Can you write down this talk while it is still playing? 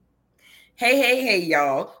Hey,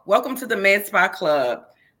 y'all. Welcome to the Med Spa Club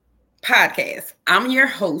podcast. I'm your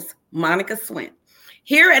host, Monica Swint.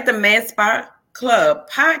 Here at the Med Spa Club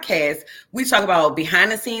podcast, we talk about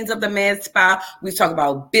behind the scenes of the med spa. We talk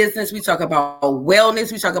about business. We talk about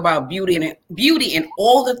wellness. We talk about beauty and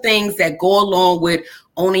all the things that go along with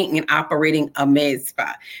owning and operating a med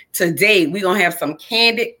spa. Today, we're going to have some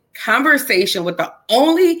candid conversation with the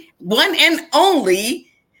only one and only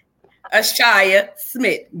Ashaya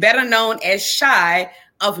Smith, better known as Shy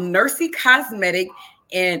of Nursey Cosmetic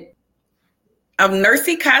and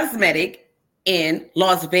Nursey Cosmetic in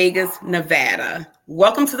Las Vegas, Nevada.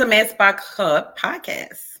 Welcome to the Med Spa Club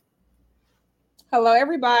podcast. Hello,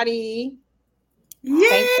 everybody.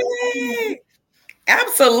 Yay!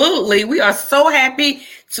 Absolutely. We are so happy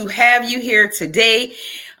to have you here today.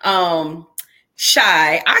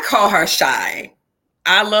 Shy, I call her Shy.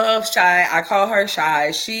 I love Shy. I call her Shy.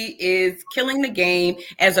 She is killing the game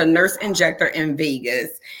as a nurse injector in Vegas.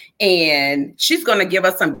 And she's going to give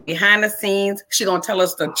us some behind the scenes. She's going to tell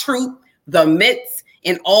us the truth, the myths,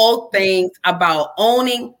 and all things about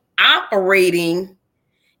owning, operating,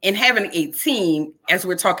 and having a team as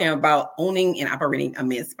we're talking about owning and operating a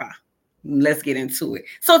med spa. Let's get into it.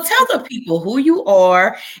 So tell the people who you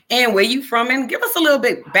are and where you from, and give us a little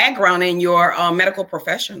bit background in your medical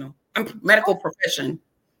profession.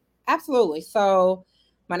 Absolutely. So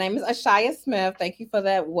my name is Ashaya Smith. Thank you for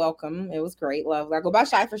that welcome. It was great. Love. I go by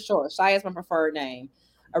Shy for short. Shy is my preferred name.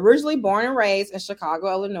 Originally born and raised in Chicago,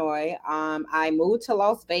 Illinois. I moved to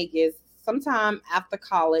Las Vegas sometime after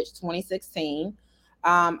college, 2016.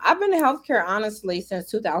 I've been in healthcare, honestly, since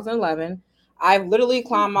 2011. I've literally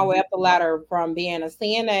climbed my way up the ladder from being a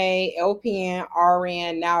CNA, LPN,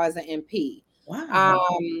 RN, now as an NP. Wow.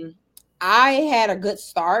 I had a good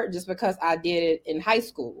start just because I did it in high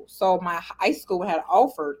school. So my high school had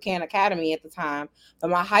offered Khan Academy at the time,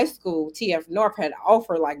 but my high school, TF North, had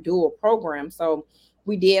offered like dual programs. So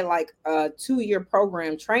we did like a 2-year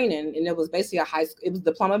program training, and it was basically a high school. It was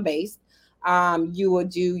diploma based. You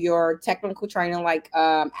would do your technical training like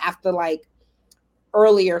after like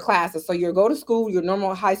earlier classes. So you go to school, your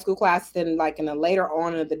normal high school classes, and like in the later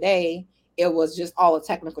on of the day, it was just all the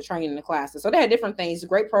technical training in the classes. So they had different things.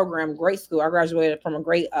 Great program, great school. I graduated from a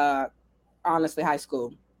great, honestly, high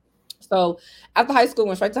school. So after high school,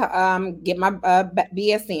 went straight to get my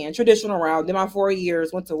BSN, traditional route. Did my 4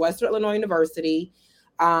 years. Went to Western Illinois University.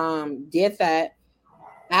 Did that.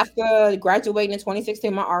 After graduating in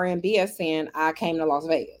 2016, my RN BSN, I came to Las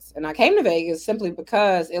Vegas. And I came to Vegas simply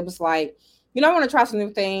because it was like, I want to try some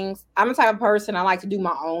new things. I'm the type of person, I like to do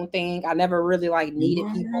my own thing. I never really like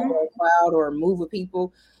needed people or a crowd or move with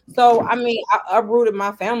people. So, I uprooted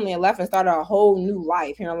my family and left and started a whole new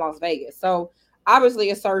life here in Las Vegas. So obviously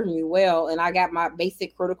it served me well. And I got my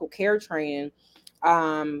basic critical care training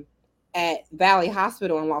at Valley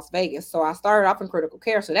Hospital in Las Vegas. So I started off in critical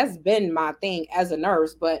care. So that's been my thing as a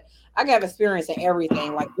nurse, but I got experience in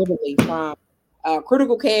everything, like literally from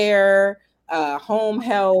critical care, home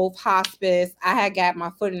health, hospice. I had got my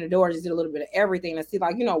foot in the door, just did a little bit of everything to see,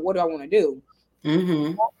 like, what do I want to do?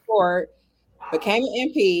 Became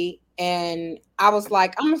an NP, and I was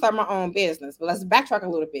like, I'm gonna start my own business. But let's backtrack a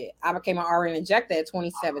little bit. I became an RN injector in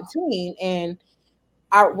 2017, and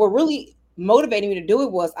what really motivated me to do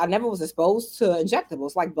it was I never was exposed to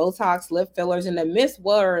injectables like Botox, lip fillers, and the myths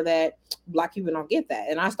were that Black people don't get that.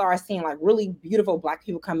 And I started seeing like really beautiful Black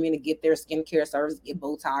people come in and get their skincare service, get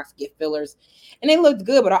Botox, get fillers, and they looked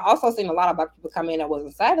good. But I also seen a lot of Black people come in that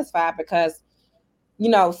wasn't satisfied because,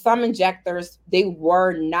 some injectors, they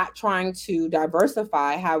were not trying to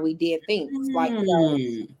diversify how we did things. Like,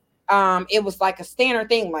 it was like a standard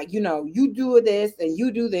thing, like, you do this and you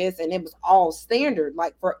do this, and it was all standard,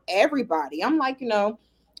 like for everybody. I'm like,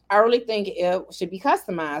 I really think it should be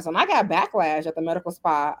customized. And I got backlash at the medical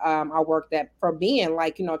spa I worked at for being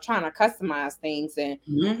like, trying to customize things. And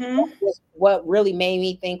that was what really made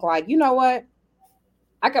me think like, you know what?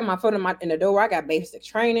 I got my foot in the door. I got basic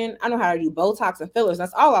training. I know how to do Botox and fillers.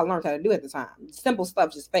 That's all I learned how to do at the time. Simple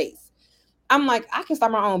stuff, just face. I'm like, I can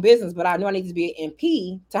start my own business, but I knew I need to be an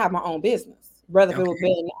MP to have my own business. Whether it would have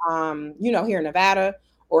been, here in Nevada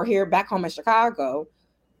or here back home in Chicago,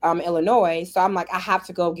 Illinois. So I'm like, I have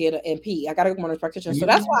to go get an MP. I got to go to a practitioner. So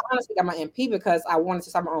that's why I honestly got my MP, because I wanted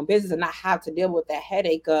to start my own business and not have to deal with that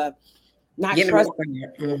headache of not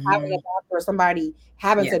trusting having a doctor or somebody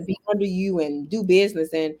having to be under you and do business.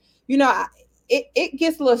 And, it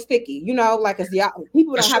gets a little sticky, like as the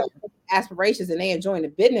people don't have aspirations and they enjoying the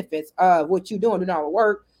benefits of what you're doing all the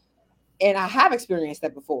work. And I have experienced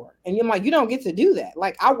that before. And you're like, you don't get to do that.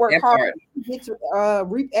 Like, I work hard, you get to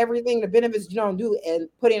reap everything, the benefits you don't do, and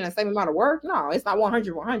put in the same amount of work. No, it's not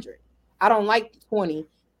 100. I don't like 20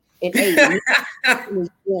 and 80,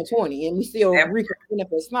 20, and we still reap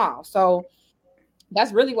benefits now. So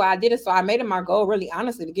that's really why I did it. So I made it my goal, really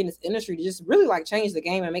honestly, to get in this industry to just really like change the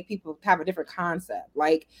game and make people have a different concept.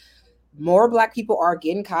 Like more Black people are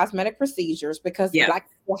getting cosmetic procedures because Black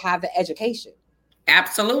people have the education.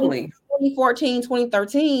 Absolutely. 2014,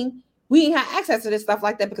 2013, we didn't have access to this stuff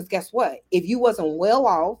like that because guess what? If you wasn't well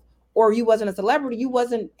off or you wasn't a celebrity, you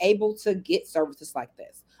wasn't able to get services like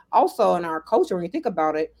this. Also in our culture, when you think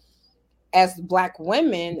about it, as Black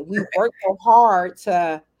women, we work so hard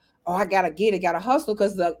to, I gotta hustle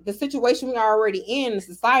because the situation we are already in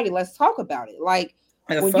society. Let's talk about it. Like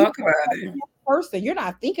when you're a person, you're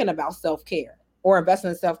not thinking about self-care or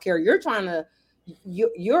investing in self-care. You're trying to,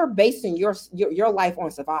 you're basing your life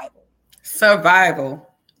on survival. Survival.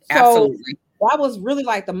 Absolutely. So that was really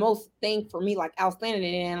like the most thing for me, like outstanding.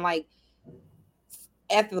 And like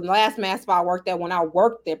at the last mass spa I worked at, when I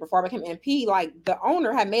worked there before I became MP, like the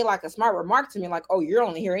owner had made like a smart remark to me, like, "Oh, you're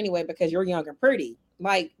only here anyway because you're young and pretty.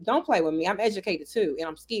 Like, don't play with me. I'm educated too, and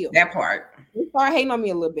I'm skilled." That part. He started hating on me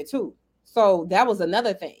a little bit too. So that was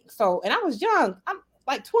another thing. So, and I was young. I'm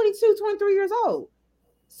like 22, 23 years old.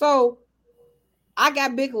 So I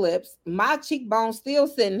got big lips. My cheekbones still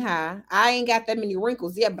sitting high. I ain't got that many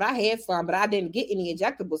wrinkles yet, but I had some, but I didn't get any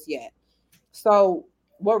injectables yet. So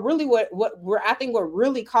what I think what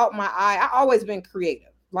really caught my eye, I always been creative.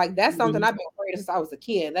 Like that's something I've been creative since I was a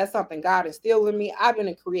kid. That's something God instilled in me. I've been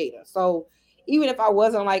a creator. So even if I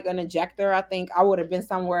wasn't like an injector, I think I would have been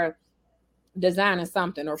somewhere designing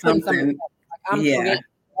something or putting something. Like I'm creative.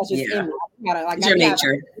 That's just in me. It's your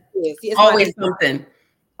nature. It's always something.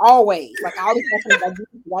 Always. Like I always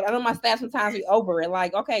like, I know my staff sometimes be over it.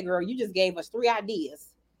 Like, okay, girl, you just gave us 3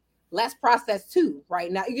 ideas. Let's process 2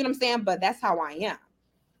 right now. You know what I'm saying? But that's how I am.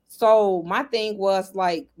 So my thing was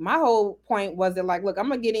like, my whole point was that like, look, I'm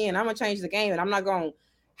gonna get in, I'm gonna change the game, and I'm not gonna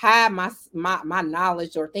hide my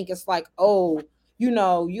knowledge or think it's like, oh, you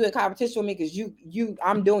know, you in competition with me because you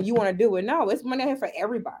want to do it. No, it's money here for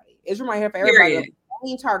everybody. It's money here for everybody. The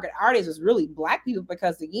main target audience is really Black people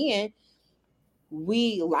because again,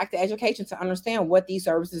 we lack the education to understand what these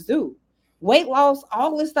services do. Weight loss,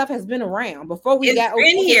 all this stuff has been around before we got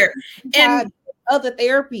been here, and other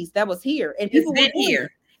therapies that was here, and people been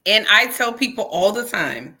here. And I tell people all the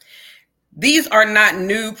time, these are not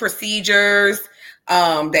new procedures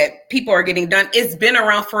that people are getting done. It's been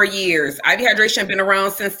around for years. IV hydration been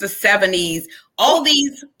around since the 70s. All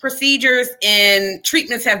these procedures and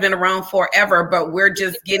treatments have been around forever, but we're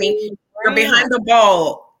just we're behind the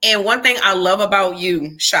ball. And one thing I love about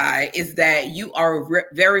you, Shy, is that you are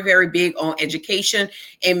very, very big on education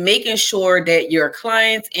and making sure that your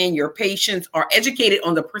clients and your patients are educated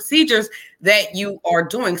on the procedures that you are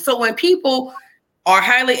doing. So when people are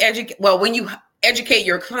highly educated, when you educate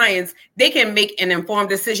your clients, they can make an informed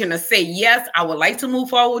decision to say, yes, I would like to move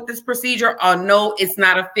forward with this procedure, or no, it's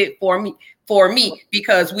not a fit for me,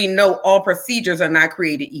 because we know all procedures are not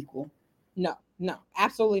created equal. No,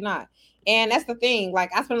 absolutely not. And that's the thing.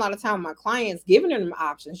 Like I spend a lot of time with my clients, giving them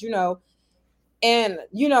options, you know, and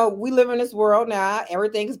you know, we live in this world now.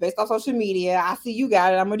 Everything is based on social media. I see you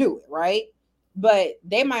got it. I'm gonna do it, right? But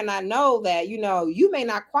they might not know that, you know, you may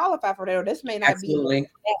not qualify for that, or this may not be the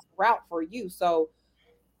best route for you. So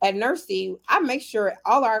at Nursey, I make sure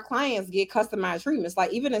all our clients get customized treatments.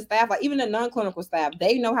 Like even the staff, like even the non-clinical staff,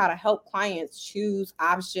 they know how to help clients choose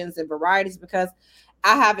options and varieties because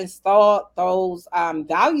I have installed those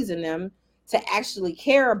values in them to actually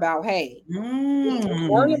care about, hey,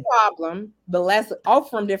 learn the problem, but let's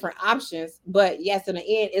offer them different options. But yes, in the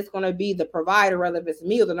end, it's going to be the provider, whether it's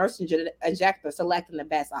me or the nursing injector, selecting the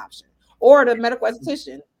best option, or the medical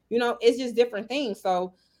esthetician. You know, it's just different things.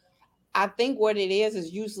 So I think what it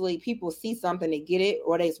is usually people see something, they get it,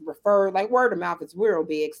 or they refer, like word of mouth is real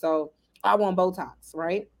big. So I want Botox,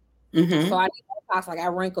 right? So I need Botox, I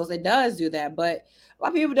got wrinkles. It does do that, but a lot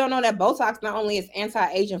of people don't know that Botox not only is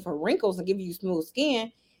anti-aging for wrinkles and give you smooth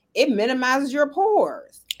skin, it minimizes your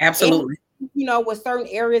pores. Absolutely. And, you know, with certain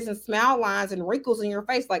areas and smile lines and wrinkles in your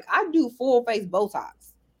face, like I do full face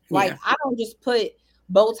Botox. Like I don't just put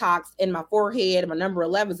Botox in my forehead, my number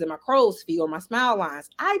 11s, in my crow's feet, or my smile lines.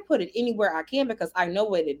 I put it anywhere I can because I know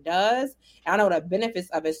what it does. And I know the benefits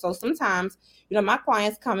of it. So sometimes, you know, my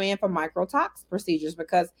clients come in for microtox procedures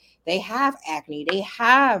because they have acne, they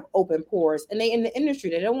have open pores, and they in the industry,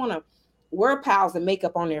 they don't want to wear pals and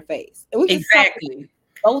makeup on their face. And we can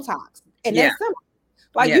Botox, and that's simple.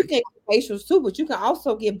 Like you can get facials too, but you can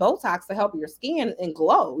also get Botox to help your skin and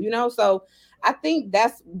glow. You know, so I think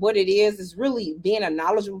that's what it is really being a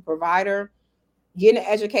knowledgeable provider, getting an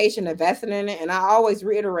education, investing in it. And I always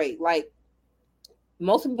reiterate, like,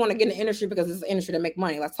 most people want to get in the industry because it's an industry that make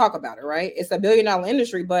money. Let's talk about it, right? It's $1 billion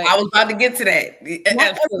industry, but I was about to get to that.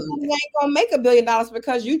 not everybody ain't gonna make $1 billion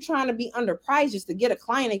because you trying to be underpriced just to get a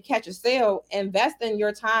client and catch a sale. Invest in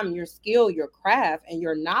your time, your skill, your craft, and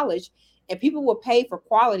your knowledge, and people will pay for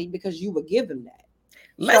quality because you will give them that.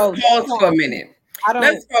 Let's pause for a minute.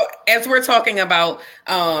 As we're talking about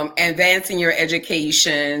advancing your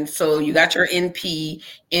education, so you got your NP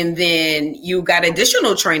and then you got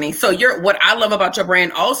additional training. So what I love about your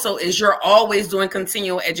brand also is you're always doing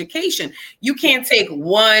continual education. You can't take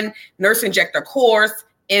one nurse injector course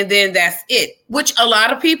and then that's it, which a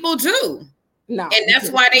lot of people do. No, and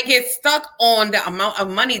that's why they get stuck on the amount of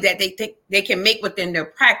money that they think they can make within their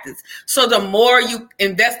practice. So the more you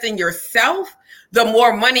invest in yourself, the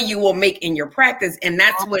more money you will make in your practice. And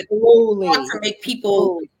that's what to make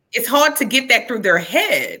people, it's hard to get that through their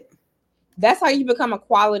head. That's how you become a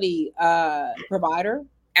quality provider.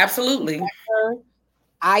 Absolutely.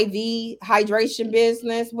 IV, hydration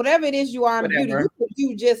business, whatever it is you are in beauty, you can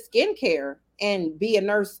do just skincare and be a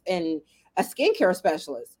nurse and a skincare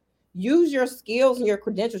specialist. Use your skills and your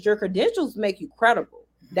credentials. Your credentials make you credible.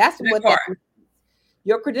 That's what that is.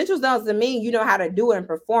 Your credentials doesn't mean you know how to do it and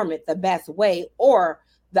perform it the best way or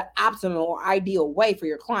the optimal or ideal way for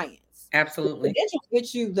your clients. Absolutely. The credentials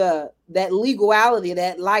get you that legality,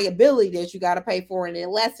 that liability that you got to pay for, and it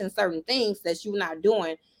lessens certain things that you're not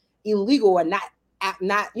doing illegal or not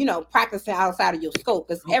practicing outside of your scope,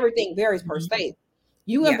 because everything varies per state.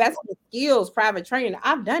 You invest in skills, private training.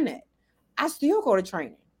 I've done that. I still go to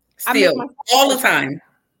training. Still, all the time.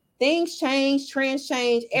 Things change, trends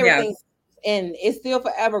change, everything. Yes. And it's still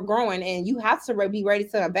forever growing, and you have to be ready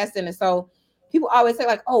to invest in it. So people always say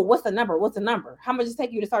like, oh, what's the number? What's the number? How much does it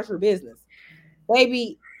take you to start your business?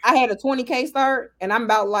 Baby, I had a 20K start and I'm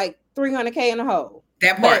about like 300K in the hole.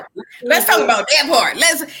 That part. Let's talk about that part.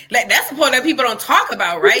 That's the part that people don't talk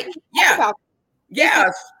about, right? Yeah.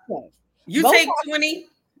 Yes. You take 20.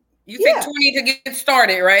 You take 20 to get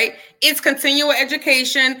started, right? It's continual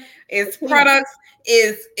education, it's products,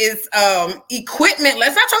 is equipment.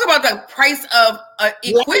 Let's not talk about the price of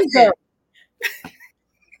equipment.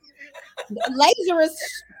 Laser is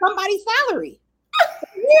somebody's salary.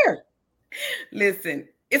 Here. Listen,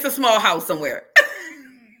 it's a small house somewhere.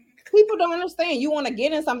 People don't understand. You want to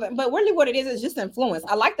get in something, but really what it is just influence.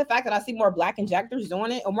 I like the fact that I see more Black injectors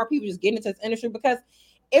doing it, or more people just getting into this industry, because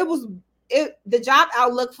the job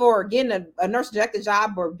outlook for getting a nurse injector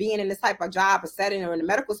job or being in this type of job or setting or in a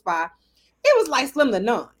medical spa, it was like slim to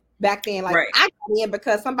none back then. Like I got in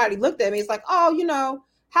because somebody looked at me. It's like, oh,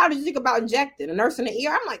 how did you think about injecting a nurse in the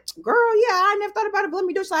ear? I'm like, girl, yeah, I never thought about it, but let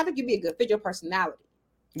me do it. So I think you'd be a good fit your personality.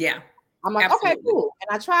 Yeah. I'm like, absolutely. Okay, cool.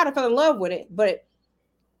 And I tried to fall in love with it, but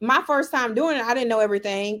my first time doing it, I didn't know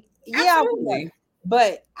everything. Absolutely. Yeah,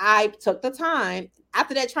 but I took the time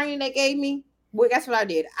after that training they gave me. Well, that's what I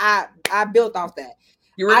did. I built off that.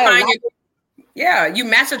 You refined you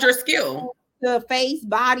mastered your skill. The face,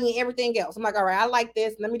 body, and everything else. I'm like, all right, I like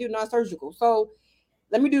this. Let me do non-surgical. So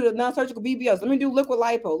let me do the non-surgical BBLs. Let me do liquid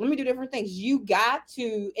lipo. Let me do different things. You got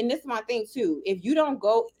to, and this is my thing too. If you don't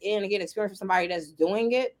go in and get experience with somebody that's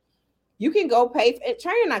doing it, you can go pay for it.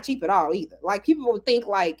 Training not cheap at all either. Like people will think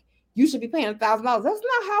like you should be paying $1,000. That's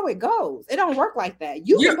not how it goes. It don't work like that.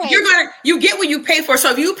 You get what you pay for.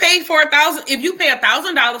 So if you pay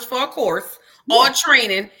 $1,000 for a course or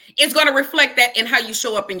training, it's going to reflect that in how you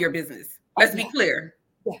show up in your business. Let's be clear.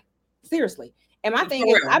 Yeah, seriously. And my thing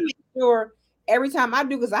is, I make sure every time I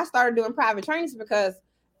do, because I started doing private trainings because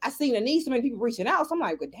I seen the need, so many people reaching out. So I'm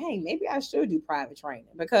like, well, dang, maybe I should do private training,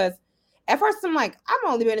 because at first I'm like, I've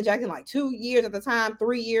only been injecting like 2 years at the time,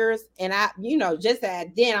 3 years. And just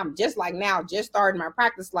then I'm just like now, just starting my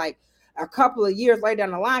practice like a couple of years later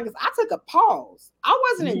down the line, because I took a pause. I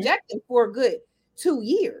wasn't injecting for a good 2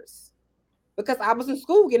 years because I was in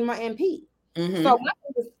school getting my NP. Mm-hmm. So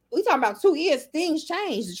we talking about 2 years, things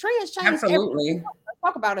change. The trends change. Absolutely. Let's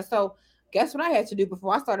talk about it. So guess what I had to do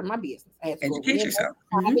before I started my business? I had to educate yourself.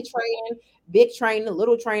 Private training, big training,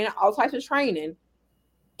 little training, all types of training.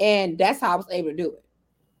 And that's how I was able to do it.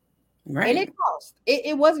 Right. And it cost.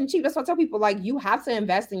 It wasn't cheap. That's why I tell people, like, you have to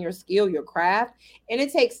invest in your skill, your craft, and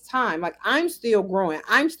it takes time. Like, I'm still growing.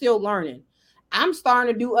 I'm still learning. I'm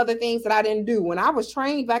starting to do other things that I didn't do. When I was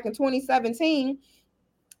trained back in 2017,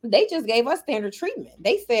 they just gave us standard treatment.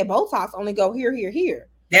 They said Botox only go here, here, here.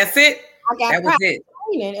 That's it. That was it.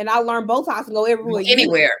 Training, and I learned Botox and go everywhere.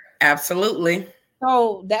 Anywhere. Absolutely.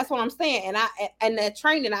 So that's what I'm saying. And that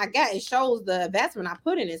training I got, it shows the investment I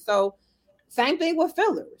put in it. So same thing with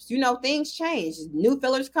fillers. Things change. New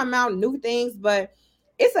fillers come out, new things, but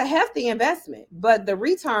it's a hefty investment. But the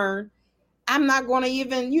return, I'm not going to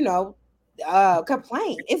even,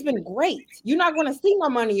 complain. It's been great. You're not going to see no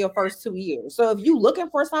money your first 2 years. So if you looking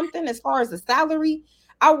for something as far as the salary,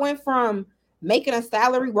 I went from making a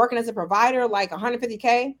salary working as a provider like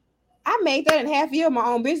 150K. I made that in half a year of my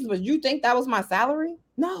own business. But you think that was my salary?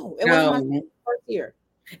 No, it wasn't my first year.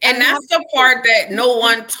 And that's the part that no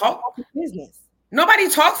one talks business. Nobody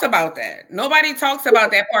talks about that. Nobody talks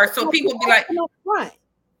about that part. So people be like,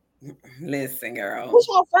 listen, girl. What's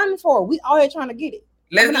y'all funding for? We all here trying to get it.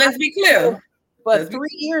 Let's be clear. But 3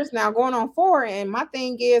 years now, going on 4, and my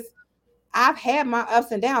thing is, I've had my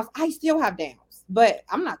ups and downs. I still have downs, but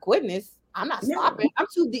I'm not quitting this. I'm not stopping. I'm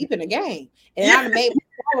too deep in the game, and I've made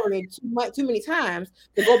my salary too many times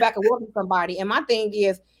to go back and work with somebody. And my thing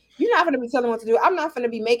is, you're not going to be telling me what to do. I'm not going to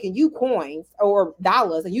be making you coins or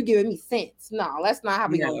dollars, and you giving me cents. No, that's not how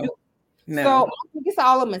we going to do it. No. So I think it's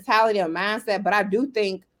all a mentality and mindset, but I do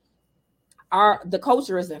think the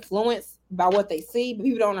culture is influenced by what they see, but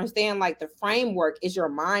people don't understand like the framework is your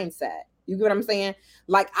mindset. You get what I'm saying?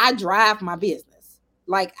 Like I drive my business.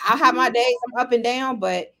 Like I have my days I'm up and down,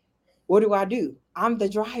 but what do? I'm the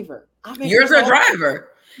driver. You're the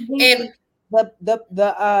driver. And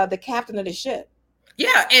the captain of the ship.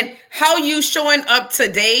 Yeah, and how you showing up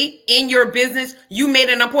today in your business, you made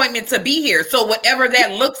an appointment to be here. So whatever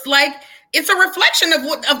that looks like, it's a reflection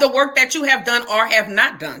of the work that you have done or have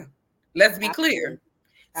not done. Let's be clear.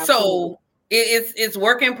 Absolutely. So it's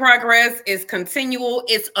work in progress. It's continual.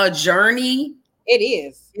 It's a journey. It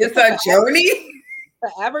is. It's a journey.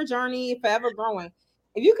 Forever journey, forever growing.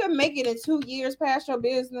 If you can make it in 2 years past your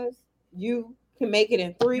business, you can make it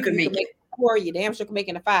in 3. You can make it in 4. You damn sure can make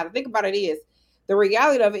it in 5. Think about it is, the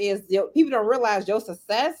reality of it is people don't realize your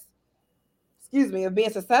success, of being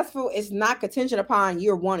successful is not contingent upon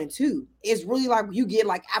year 1 and 2. It's really like you get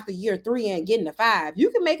like after year 3 and getting to 5. You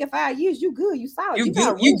can make it 5 years. You good. You solid. You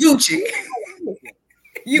Gucci.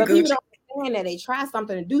 But people don't understand that they try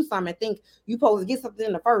something and do something and think you supposed to get something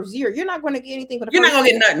in the first year. You're not going to get anything for the You're first not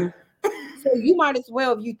going to get nothing. So you might as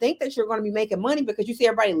well, if you think that you're going to be making money because you see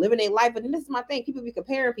everybody living their life. But then this is my thing. People be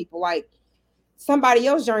comparing people like somebody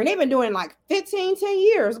else's journey. They've been doing like 10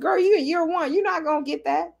 years. Girl, you in year 1. You're not going to get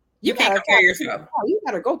that. You can't compare yourself. You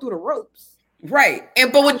got to go through the ropes. Right.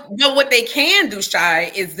 And but what they can do,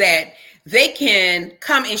 Shy, is that they can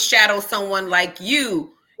come and shadow someone like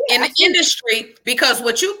you in the industry, because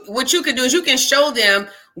what you can do is you can show them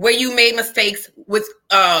where you made mistakes with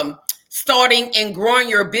starting and growing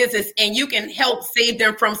your business, and you can help save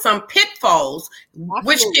them from some pitfalls. Absolutely.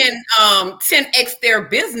 Which can 10x their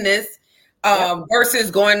business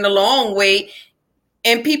versus going the long way.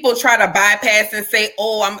 And people try to bypass and say,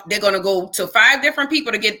 they're going to go to 5 different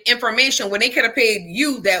people to get information when they could have paid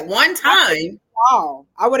you that one time.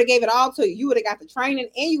 I would have gave it all to you. You would have got the training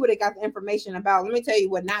and you would have got the information about, let me tell you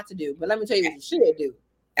what not to do, but let me tell you what you should do.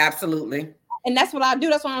 Absolutely. And that's what I do.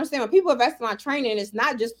 That's what I understand. When people invest in my training, it's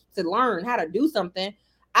not just to learn how to do something.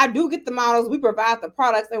 I do get the models. We provide the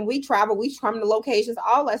products and we travel. We come to locations,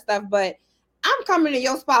 all that stuff. But I'm coming to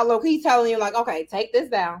your spot low-key telling you like, okay, take this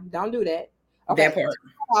down. Don't do that. Okay, that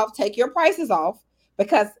part. Take your prices off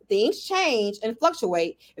because things change and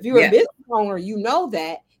fluctuate. If you're a business owner, you know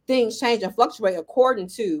that things change and fluctuate according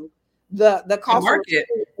to the cost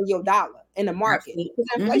of your dollar in the market. Because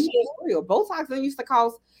inflation is real. Botox used to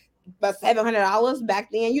cost about $700 back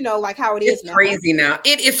then. You know, like how it is now. It's crazy now.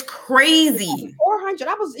 It is crazy. $400.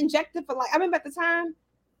 I was injected for I remember at the time,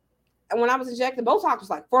 and when I was injected, Botox was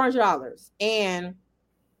like $400, and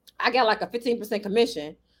I got like a 15%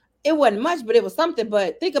 commission. It wasn't much, but it was something.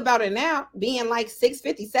 But think about it now, being like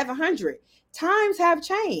 $650, $700. Times have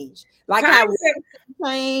changed. Like how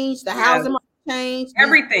changed, the housing market changed,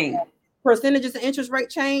 everything. Percentages of interest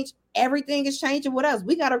rate change. Everything is changing with us.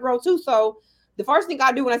 We got to grow too. So the first thing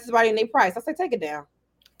I do when I see somebody in their price, I say, take it down.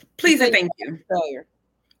 Please and thank you. Failure.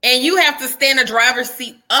 And you have to stay in the driver's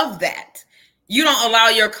seat of that. You don't allow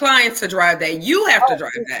your clients to drive that. You have to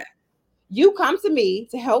drive that. You come to me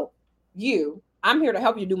to help you. I'm here to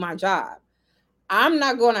help you do my job. I'm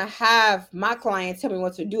not going to have my clients tell me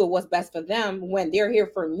what to do or what's best for them when they're here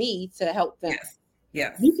for me to help them.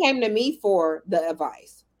 Yes. You came to me for the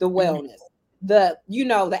advice, the wellness, the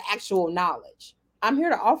actual knowledge. I'm here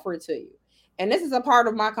to offer it to you. And this is a part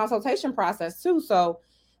of my consultation process too. So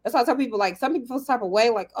that's why I tell people, like, some people feel some type of way,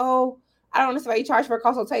 like, oh, I don't necessarily charge for a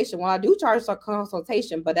consultation. Well, I do charge for a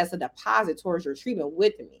consultation, but that's a deposit towards your treatment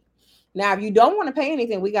with me. Now, if you don't want to pay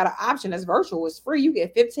anything, we got an option that's virtual. It's free. You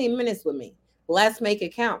get 15 minutes with me. Let's make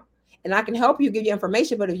it count. And I can help you, give you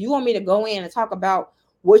information. But if you want me to go in and talk about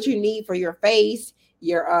what you need for your face,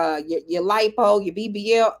 your lipo, your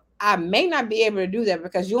BBL, I may not be able to do that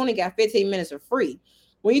because you only got 15 minutes for free.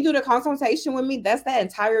 When you do the consultation with me, that's that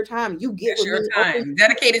entire time you get That's with your me. time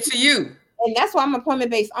dedicated to you. And that's why I'm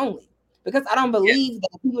appointment-based only. Because I don't believe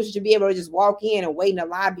that people should be able to just walk in and wait in the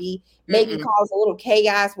lobby, maybe cause a little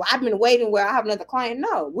chaos. Well, I've been waiting where I have another client.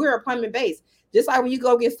 No, we're appointment-based. Just like when you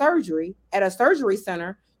go get surgery at a surgery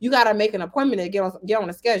center, you got to make an appointment to get on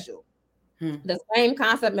a schedule. The same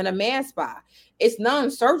concept in a med spa. It's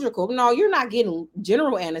non-surgical. No, you're not getting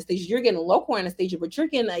general anesthesia. You're getting local anesthesia, but you're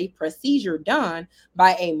getting a procedure done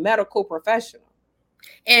by a medical professional.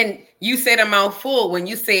 And you said a mouthful when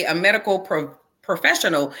you say a medical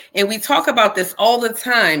professional, and we talk about this all the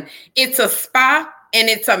time. It's a spa and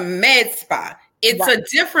it's a med spa. It's a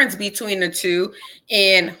difference between the two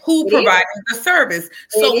and who provides the service.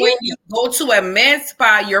 So when you go to a med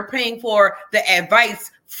spa, you're paying for the advice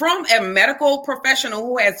from a medical professional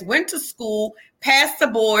who has went to school, passed the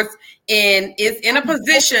boards, and is in a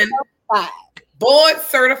position board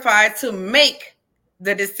certified to make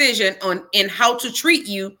the decision on in how to treat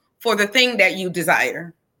you for the thing that you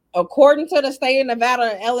desire. According to the state of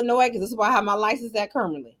Nevada and Illinois, because this is why I have my license at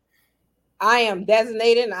currently, I am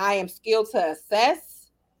designated and I am skilled to assess,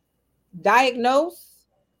 diagnose,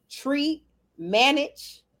 treat,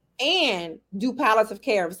 manage, and do palliative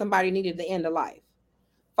care if somebody needed the end of life.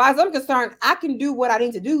 As far as I'm concerned, I can do what I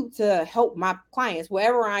need to do to help my clients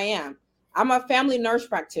wherever I am. I'm a family nurse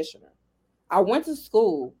practitioner. I went to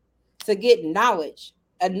school to get knowledge,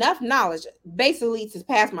 enough knowledge, basically to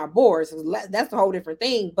pass my boards. That's a whole different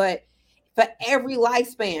thing. But for every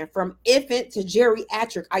lifespan, from infant to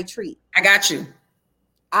geriatric, I treat. I got you.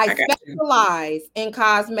 I specialize in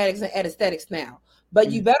cosmetics and aesthetics now. But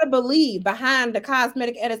you better believe behind the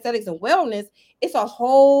cosmetic aesthetics and wellness, it's a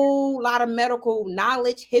whole lot of medical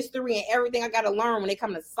knowledge, history, and everything I got to learn when it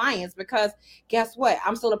comes to science. Because guess what?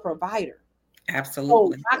 I'm still a provider.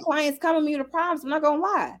 Absolutely. So my clients come to me with problems. I'm not going to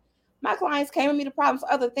lie. My clients came to me with problems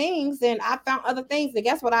for other things, and I found other things. And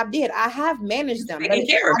guess what I did? I have managed them. Taking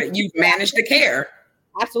care of it. You've managed the care.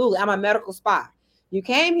 Absolutely. I'm a medical spa. You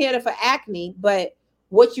came here for acne, but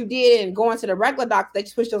what you did in going to the regular doctor, they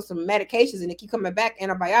just pushed on some medications and they keep coming back,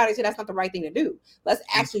 antibiotics. So that's not the right thing to do. Let's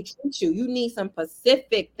actually treat you. You need some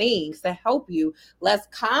specific things to help you. Let's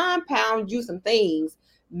compound you some things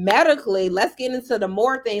medically. Let's get into the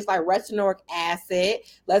more things like retinoic acid.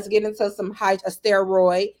 Let's get into some a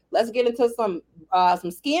steroid. Let's get into some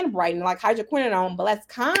skin brightening like hydroquinone, but let's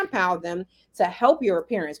compound them to help your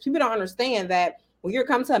appearance. People don't understand that when you're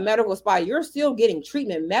coming to a medical spa, you're still getting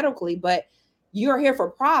treatment medically, but you're here for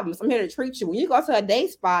problems. I'm here to treat you. When you go to a day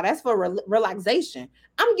spa, that's for relaxation.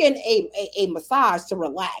 I'm getting a massage to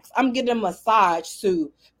relax. I'm getting a massage to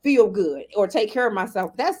feel good or take care of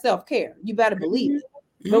myself. That's self-care. You better believe it.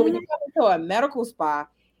 But when you come into a medical spa,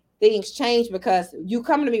 things change because you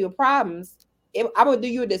come to me with problems. I would do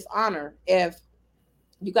you a dishonor if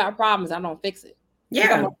you got problems, I don't fix it.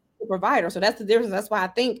 Yeah. I'm a provider. So that's the difference. That's why I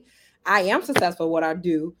think I am successful at what I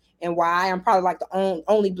do, and why I am probably like the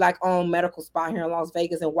only Black-owned medical spa here in Las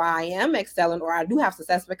Vegas, and why I am excelling or I do have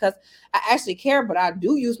success, because I actually care, but I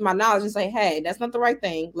do use my knowledge and say, hey, that's not the right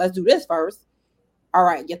thing. Let's do this first. All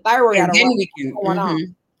right, your thyroid got going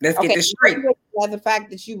on. Let's get this straight. The fact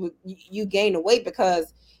that you gain the weight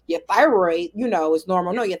because your thyroid, is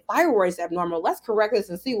normal. No, your thyroid is abnormal. Let's correct this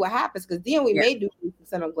and see what happens, because then we may do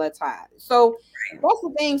 3% of blood tide. So that's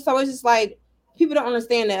the thing. So it's just like, people don't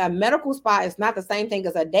understand that a medical spa is not the same thing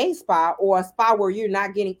as a day spa or a spa where you're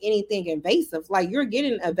not getting anything invasive. Like, you're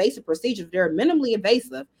getting invasive procedures. They're minimally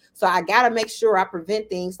invasive. So I got to make sure I prevent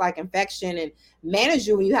things like infection and manage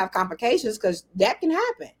you when you have complications, because that can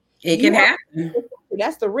happen. It can happen.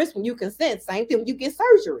 That's the risk when you consent. Same thing when you get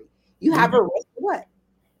surgery. You have a risk of what?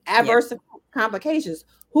 Adverse complications.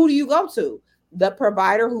 Who do you go to? The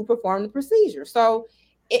provider who performed the procedure. So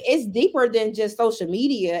it's deeper than just social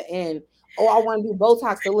media and, oh, I want to do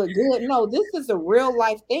Botox to look good. No, this is a real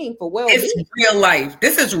life thing for well-being. It's real life.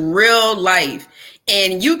 This is real life.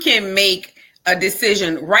 And you can make a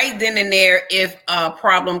decision right then and there if a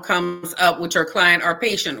problem comes up with your client or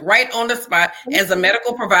patient right on the spot. As a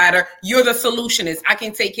medical provider, you're the solutionist. I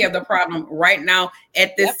can take care of the problem right now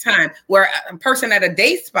at this time. Where a person at a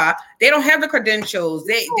day spa, they don't have the credentials.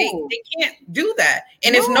 They can't do that.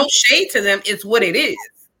 And it's no shade to them. It's what it is.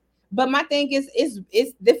 But my thing is,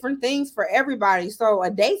 it's different things for everybody. So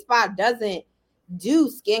a day spa doesn't do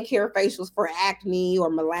skincare facials for acne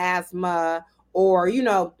or melasma or,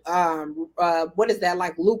 what is that,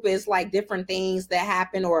 like lupus, like different things that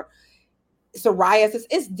happen, or psoriasis.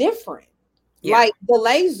 It's different. Yeah. Like the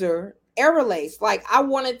laser, Aerolase. Like I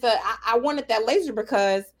wanted that laser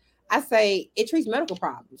because I say it treats medical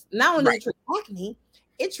problems. Not only does it treat acne,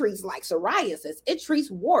 It treats like psoriasis. It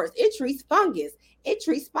treats warts. It treats fungus. It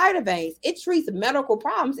treats spider veins. It treats medical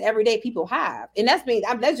problems everyday people have. And that's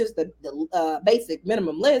just the basic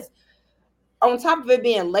minimum list. On top of it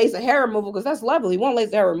being laser hair removal, because that's lovely. We want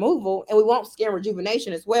laser hair removal, and we want skin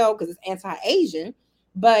rejuvenation as well, because it's anti-aging.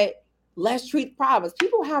 But let's treat problems.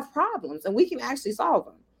 People have problems, and we can actually solve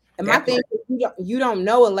them. And my thing is, you don't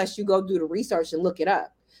know unless you go do the research and look it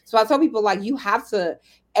up. So I tell people, like, you have to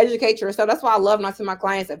educate yourself. That's why I love when I see my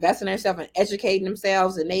clients investing in themselves and educating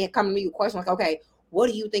themselves, and they come to me with questions like, okay,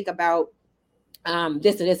 what do you think about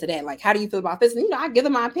this and this and that? Like, how do you feel about this? And, I give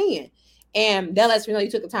them my opinion. And that lets me know you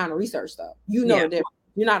took the time to research stuff. The difference.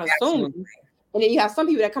 You're not assuming. Absolutely. And then you have some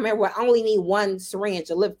people that come here where I only need one syringe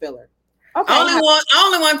of lip filler. Okay. I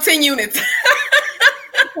only want 10 units.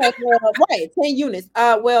 Okay, well, right, 10 units.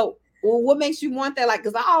 Well, what makes you want that? Like,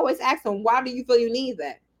 because I always ask them, why do you feel you need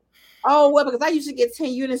that? Oh, well, because I usually get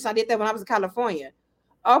 10 units. I did that when I was in California.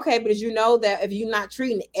 Okay, but did you know that if you're not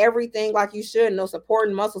treating everything like you should, no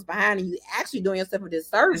supporting muscles behind it, you actually doing yourself a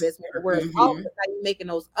disservice. Whereas how you making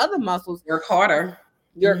those other muscles work harder.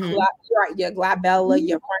 Your glabella,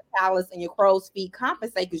 your frontalis, and your crow's feet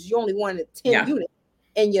compensate, because you only wanted 10 units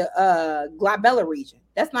in your glabella region.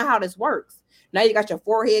 That's not how this works. Now you got your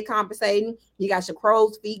forehead compensating, you got your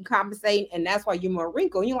crow's feet compensating, and that's why you're more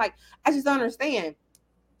wrinkled. And you're like, I just don't understand.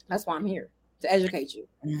 That's why I'm here, to educate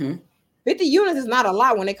you. 50 units is not a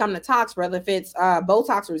lot when it comes to tox, whether if it's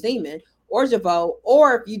Botox or Zeman or Jeuveau,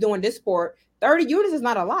 or if you're doing Dysport. 30 units is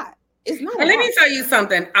not a lot. It's not. Let me tell you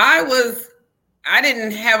something. I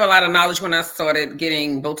didn't have a lot of knowledge when I started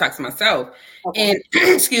getting Botox myself. Okay. And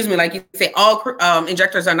excuse me, like you say, all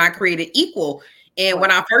injectors are not created equal. And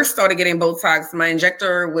when I first started getting Botox, my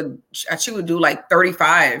injector would do like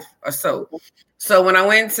 35 or so. So when I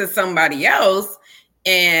went to somebody else,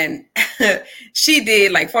 and she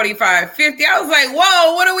did like 45, 50. I was like,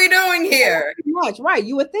 whoa, what are we doing here? Much, right.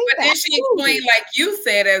 You would think but that. Then she explained, like you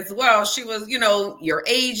said as well, she was, you're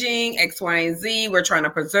aging, X, Y, and Z. We're trying to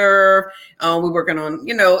preserve. We're working on,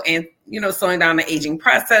 and, slowing down the aging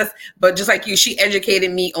process. But just like you, she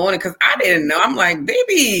educated me on it because I didn't know. I'm like,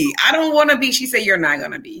 baby, I don't want to be. She said, you're not going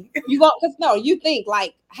to be. You think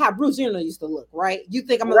like how Bruce Jenner used to look, right? You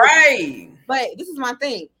think I'm right. But this is my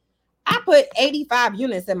thing. I put 85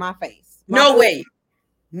 units in my face. No way.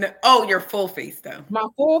 No. Oh, your full face though. My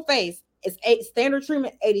full face is standard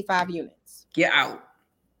treatment, 85 units. Get out.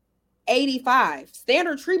 85.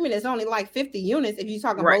 Standard treatment is only like 50 units if you're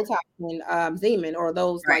talking Botox and Zeman or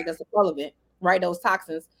those like that's relevant, right? Those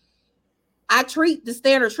toxins. I treat the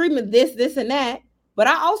standard treatment this, and that. But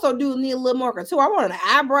I also do need a little more contour. I want an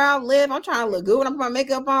eyebrow lift. I'm trying to look good when I put my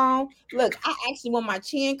makeup on. Look, I actually want my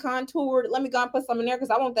chin contoured. Let me go and put some in there because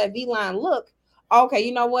I want that V-line look. Okay,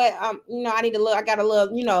 you know what? I need to look. I got a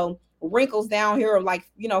little, wrinkles down here, like,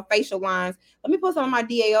 facial lines. Let me put some of my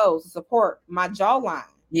DAOs to support my jawline.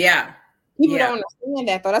 Yeah. People don't understand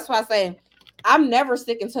that, though. That's why I say I'm never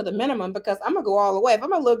sticking to the minimum because I'm going to go all the way. If I'm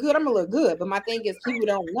going to look good, I'm going to look good. But my thing is people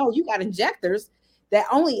don't know. You got injectors that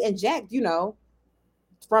only inject,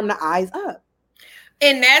 from the eyes up.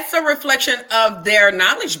 And that's a reflection of their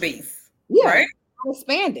knowledge base. Yeah. Right?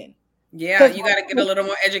 Expanding. Yeah, you got to get a little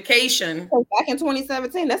more education. Back in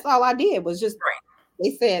 2017, that's all I did was just,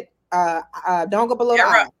 they said, don't go below the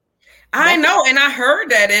eye. I know. And I heard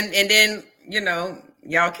that. And then,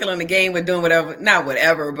 y'all killing the game with doing not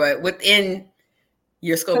whatever, but within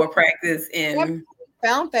your scope of practice. And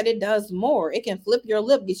found that it does more. It can flip your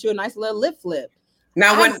lip, get you a nice little lip flip.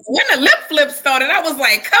 Now, when the lip flip started, I was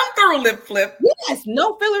like, come through, lip flip. Yes,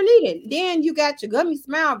 no filler needed. Then you got your gummy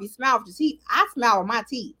smile. If you smile with your teeth, I smile with my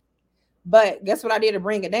teeth. But guess what I did to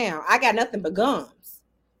bring it down? I got nothing but gums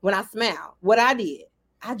when I smile. What I did,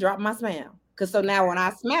 I dropped my smile. Because so now when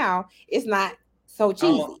I smile, it's not so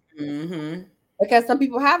cheesy. Because some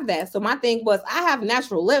people have that. So my thing was, I have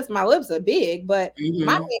natural lips. My lips are big, but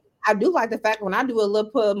my thing, I do like the fact when I do a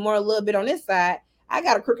little bit on this side, I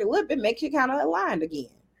got a crooked lip, it makes you kind of aligned again.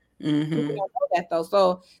 People don't know that though.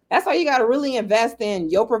 So that's why you got to really invest in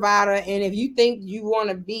your provider. And if you think you want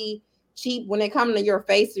to be cheap when it comes to your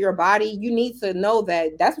face or your body, you need to know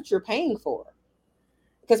that that's what you're paying for.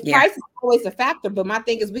 Because price is always a factor. But my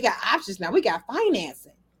thing is, we got options now. We got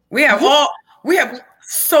financing. We have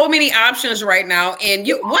so many options right now. And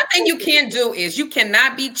one thing you can't do is you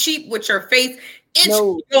cannot be cheap with your face. It's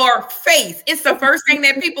your face. It's the first thing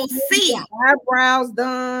that people see. Your eyebrows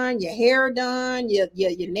done, your hair done, your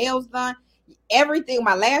nails done, everything.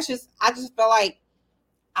 My lashes. I just feel like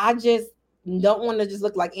I just don't want to just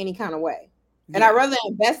look like any kind of way. And I'd rather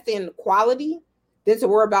invest in quality than to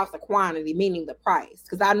worry about the quantity, meaning the price.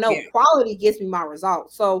 Because I know quality gets me my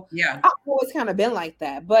results. So I've always kind of been like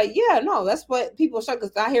that. But yeah, no, that's what people show.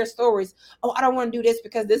 Because I hear stories, oh, I don't want to do this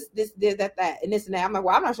because this, that, and this and that. I'm like,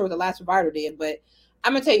 well, I'm not sure what the last provider did, but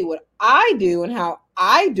I'm gonna tell you what I do and how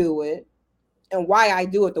I do it and why I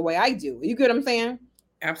do it the way I do. You get what I'm saying?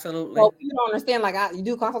 Absolutely. So people don't understand. Like you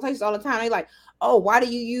do consultations all the time. They like, oh, why do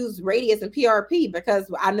you use Radius and PRP?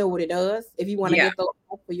 Because I know what it does. If you want to get those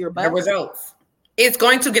for your budget, the results, it's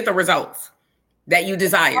going to get the results that you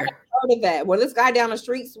desire. I've heard of that. Well, this guy down the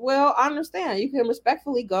streets. Well, I understand. You can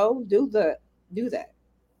respectfully go do that.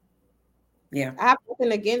 Yeah, I have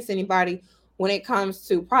nothing against anybody when it comes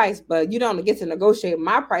to price, but you don't get to negotiate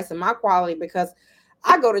my price and my quality because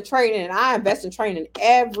I go to training and I invest in training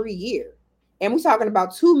every year. And we're talking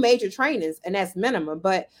about 2 major trainings, and that's minimum.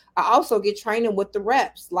 But I also get training with the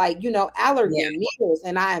reps, like, allergen, needles,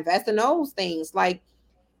 and I invest in those things. Like,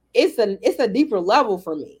 it's a deeper level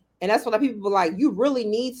for me. And that's what people are like, you really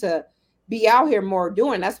need to be out here more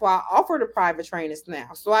doing. That's why I offer the private trainings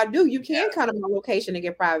now. So I do. You can come to my location and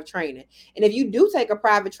get private training. And if you do take a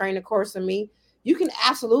private training course from me, you can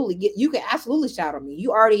absolutely shadow me.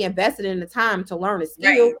 You already invested in the time to learn a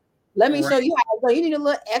skill. Right. Let me show you how. You need a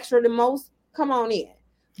little extra than most. Come on in.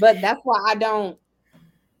 But that's why I don't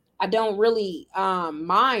really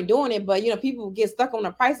mind doing it. But people get stuck on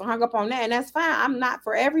the price and hung up on that, and that's fine. I'm not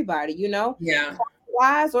for everybody,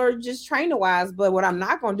 wise or just trainer wise. But what I'm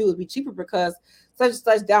not gonna do is be cheaper because such and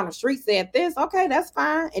such down the street said this. Okay, that's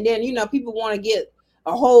fine. And then people want to get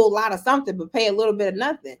a whole lot of something but pay a little bit of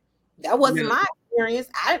nothing. That wasn't my experience.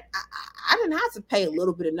 I didn't have to pay a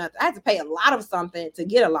little bit of nothing. I had to pay a lot of something to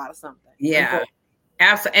get a lot of something. Yeah.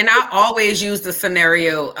 Absolutely. And I always use the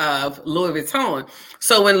scenario of Louis Vuitton.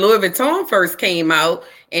 So when Louis Vuitton first came out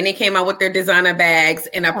and they came out with their designer bags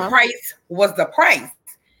and a price was the price,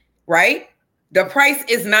 right? The price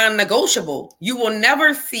is non-negotiable. You will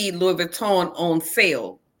never see Louis Vuitton on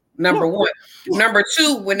sale. Number one. Number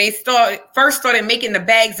two, when they first started making the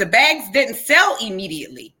bags didn't sell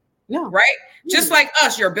immediately. No. Right? Just like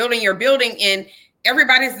us, you're building and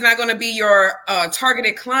everybody's not going to be your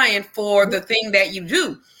targeted client for the thing that you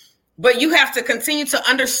do. But you have to continue to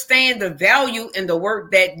understand the value in the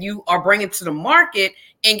work that you are bringing to the market.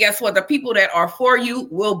 And guess what? The people that are for you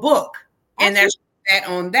will book. And that's that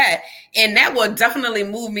on that. And that will definitely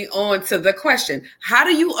move me on to the question. How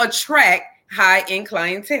do you attract high-end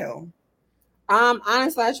clientele?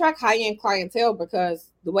 Honestly, I attract high-end clientele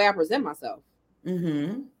because the way I present myself.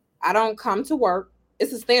 Mm-hmm. I don't come to work.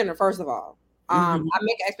 It's a standard, first of all. I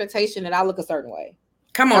make an expectation that I look a certain way.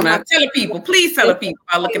 Come on now, tell the people. Please tell the people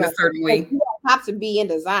I look in a certain way. You don't have to be in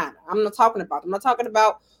design. I'm not talking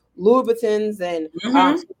about Louis Vuittons and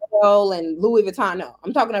and Louis Vuitton. No,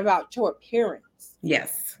 I'm talking about your appearance.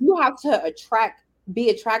 Yes. You have to be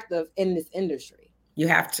attractive in this industry. You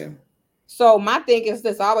have to. So my thing is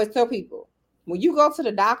this: I always tell people, when you go to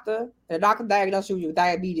the doctor diagnoses you with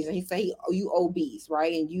diabetes, and he say you obese,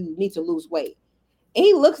 right, and you need to lose weight. And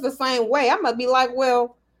he looks the same way. I'm gonna be like,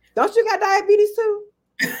 well, don't you got diabetes too?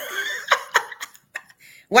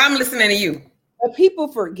 Well, I'm listening to you. But people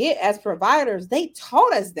forget, as providers, they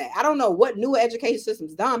taught us that. I don't know what new education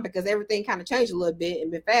system's done because everything kind of changed a little bit and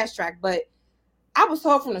been fast tracked. But I was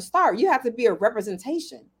told from the start, you have to be a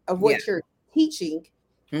representation of what you're teaching,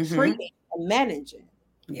 treating, and managing.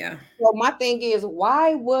 Yeah. So my thing is,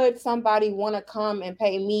 why would somebody want to come and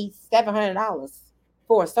pay me $700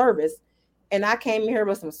 for a service? And I came here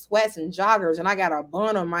with some sweats and joggers and I got a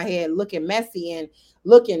bun on my head looking messy and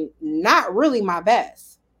looking not really my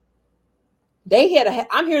best.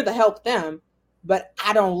 I'm here to help them, but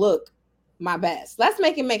I don't look my best. Let's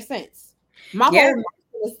make it make sense. My whole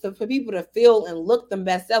is for people to feel and look them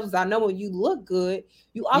best selves. I know when you look good,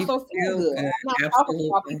 you also feel good. I'm not talking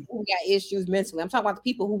about people who got issues mentally. I'm talking about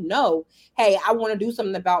the people who know, hey, I want to do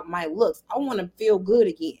something about my looks. I want to feel good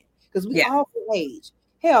again because we all age.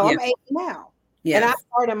 Hell, I'm 80 now. Yes. And I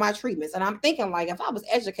started my treatments. And I'm thinking, like, if I was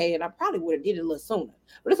educated, I probably would have did it a little sooner.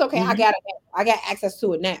 But it's okay. I got access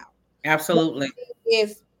to it now. Absolutely.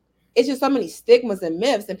 It's just so many stigmas and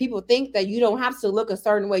myths. And people think that you don't have to look a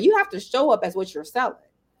certain way. You have to show up as what you're selling.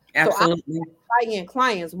 Absolutely. So high-end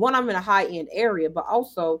clients. One, I'm in a high-end area, but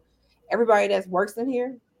also everybody that works in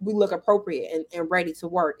here, we look appropriate and ready to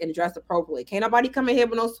work and dress appropriately. Can't nobody come in here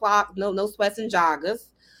with no sweats and joggers.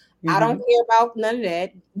 I don't care about none of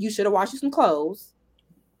that. You should have washed you some clothes.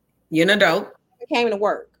 You're an adult. I came to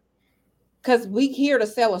work because we here to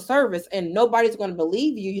sell a service and nobody's going to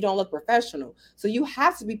believe you. You don't look professional. So you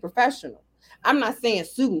have to be professional. I'm not saying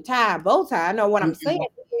suit and tie, bow tie. I know what I'm saying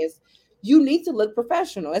is you need to look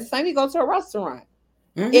professional. It's the same you go to a restaurant.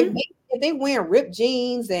 If if they wearing ripped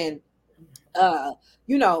jeans and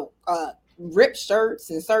ripped shirts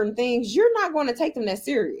and certain things, you're not going to take them that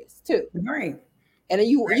serious too. Right. And then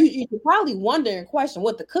you probably wonder and question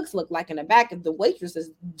what the cooks look like in the back if the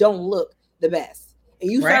waitresses don't look the best. And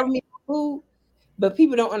you serve me food, but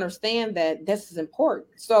people don't understand that this is important.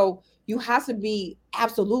 So you have to be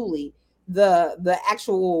absolutely the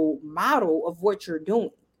actual model of what you're doing.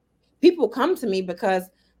 People come to me because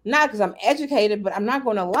not because I'm educated, but I'm not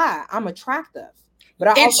going to lie, I'm attractive.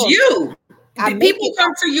 But you. People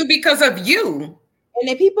come to you because of you. And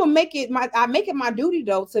then people make it my duty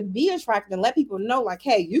though to be attractive and let people know, like,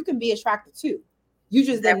 hey, you can be attractive too. You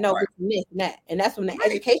just didn't know this and that. And that's when the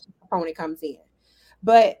education component comes in.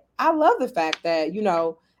 But I love the fact that,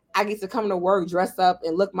 I get to come to work dressed up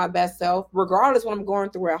and look my best self, regardless what I'm going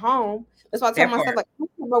through at home. That's why I tell myself, like, what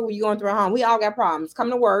you're going through at home. We all got problems. Come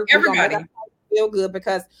to work. Everybody feel good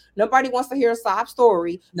because nobody wants to hear a sob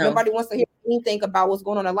story. No. Nobody wants to hear anything about what's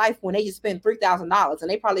going on in life when they just spend $3,000 and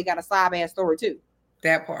they probably got a sob ass story too.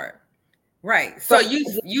 That part. Right. So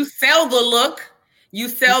you sell the look, you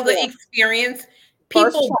sell the experience.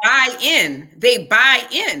 People buy in. They buy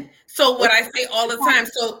in. So what I say all the time,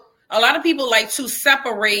 so a lot of people like to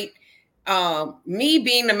separate me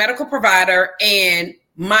being the medical provider and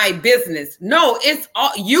my business. No, it's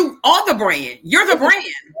all you are the brand. You're the brand.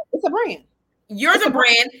 It's a brand. You're the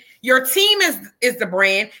brand. Your team is the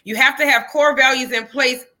brand. You have to have core values in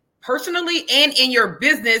place personally and in your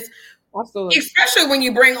business. Absolutely. Especially when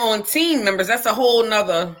you bring on team members. That's a whole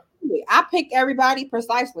nother. I pick everybody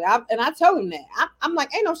precisely. And I tell them that. I'm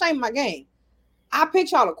like, ain't no shame in my game. I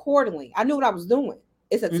picked y'all accordingly. I knew what I was doing.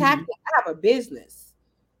 It's a tactic. I have a business.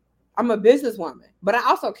 I'm a businesswoman, but I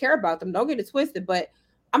also care about them. Don't get it twisted, but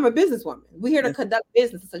I'm a businesswoman. We're here to conduct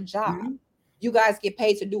business. It's a job. You guys get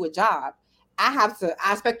paid to do a job. I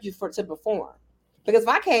expect you to perform. Because if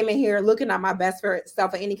I came in here looking at my best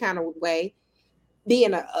self in any kind of way,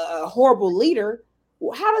 being a horrible leader,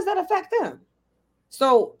 how does that affect them?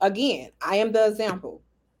 So again, I am the example.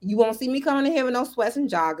 You won't see me coming in here with no sweats and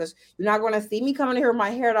joggers. You're not going to see me coming in here with my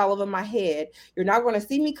hair all over my head. You're not going to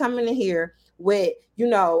see me coming in here with,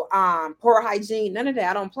 poor hygiene. None of that.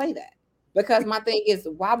 I don't play that. Because my thing is,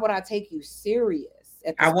 why would I take you serious?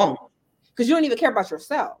 I won't. Because you don't even care about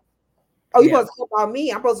yourself. Oh, you're supposed to care about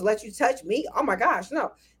me? I'm supposed to let you touch me? Oh my gosh,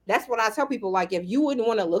 no. That's what I tell people. Like, if you wouldn't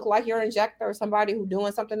want to look like your injector or somebody who's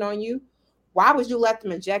doing something on you, why would you let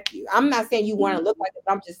them inject you? I'm not saying you want to look like it.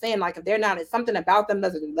 I'm just saying, like, if they're not, if something about them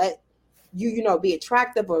doesn't let you, be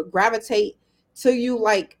attractive or gravitate to you,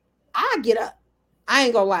 like, I get up. I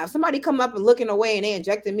ain't gonna lie. If somebody come up and looking away and they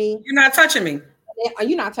injected me, you're not touching me.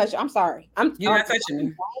 You're not touching. I'm sorry. You're not touching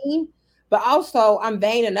me. Vain, but also, I'm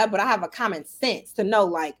vain enough, but I have a common sense to know,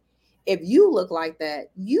 like, if you look like that,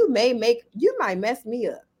 you might mess me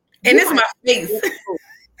up. And this is my face.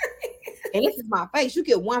 And this is my face. You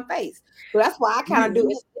get one face. So that's why I kind of do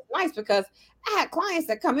it. It's nice because I had clients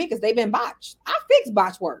that come in because they've been botched. I fix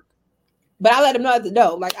botch work. But I let them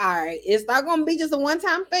know, like, all right, it's not going to be just a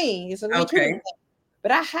one-time thing. It's a thing.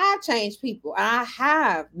 But I have changed people. And I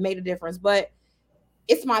have made a difference. But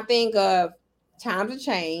it's my thing of times to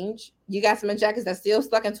change. You got some injectors that's still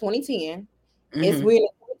stuck in 2010. It's weird in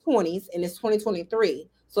the 2020s and it's 2023.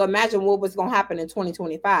 So imagine what was going to happen in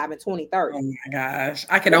 2025 and 2030. Oh my gosh.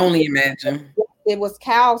 I can only imagine. It was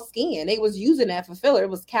cow skin. They was using that for filler. It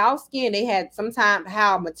was cow skin. They had sometime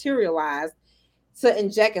how materialized to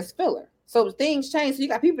inject as filler. So things changed. So you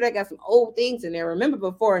got people that got some old things in there. Remember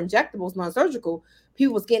before injectables, non-surgical,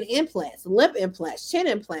 people was getting implants, lip implants, chin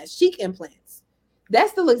implants, cheek implants. That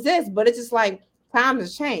still exists, but it's just like times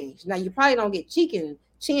has changed. Now you probably don't get chin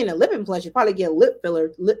and lip implants. You probably get lip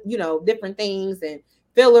filler, different things and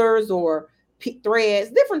fillers or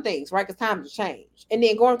threads, different things, right? Because times have changed. And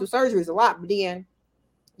then going through surgery is a lot, but then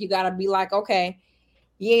you got to be like, okay,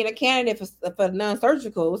 you ain't a candidate for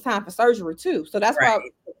non-surgical. It's time for surgery too. So that's why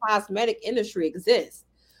the cosmetic industry exists.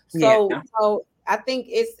 So I think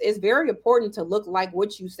it's very important to look like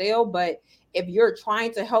what you sell, but if you're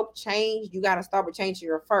trying to help change, you got to start with changing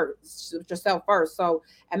yourself first. So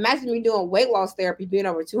imagine me doing weight loss therapy, being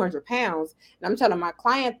over 200 pounds. And I'm telling my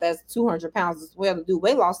client that's 200 pounds as well to do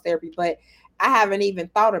weight loss therapy, but I haven't even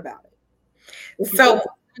thought about it. So I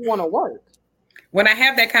want to work. When I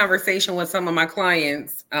have that conversation with some of my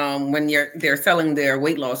clients, when they're selling their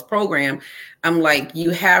weight loss program, I'm like, you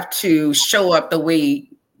have to show up the way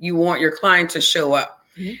you want your client to show up.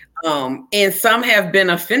 And some have been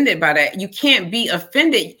offended by that. You can't be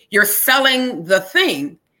offended. You're selling the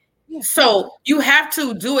thing. So you have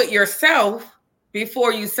to do it yourself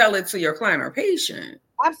before you sell it to your client or patient.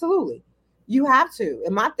 Absolutely. You have to.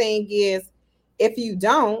 And my thing is, if you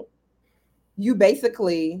don't, you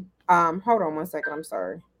basically hold on one second. I'm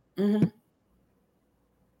sorry. Mm-hmm.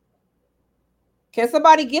 Can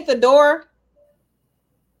somebody get the door?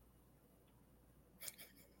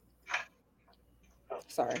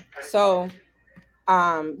 Sorry. So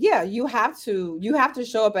yeah, you have to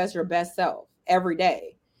show up as your best self every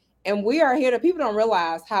day. And we are here to, people don't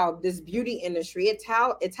realize how this beauty industry, it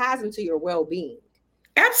ties into your well-being.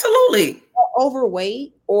 Absolutely.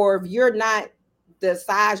 Overweight, or if you're not the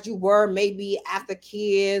size you were maybe after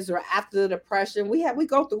kids or after the depression, we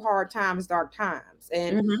go through hard times, dark times.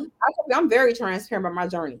 And I'm very transparent about my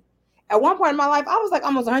journey. At one point in my life, I was like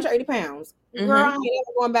almost 180 pounds. Girl, I ain't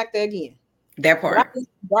ever going back there again. That part. But I was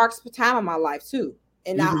dark time in my life too.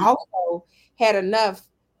 And I also had enough,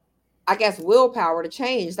 I guess, willpower to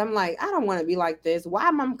change. I'm like, I don't want to be like this. Why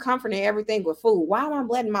am I comforting everything with food? Why am I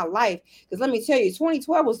letting my life? Because let me tell you,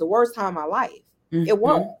 2012 was the worst time of my life. It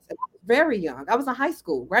was. I was very young. I was in high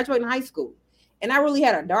school, graduating high school. And I really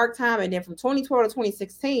had a dark time. And then from 2012 to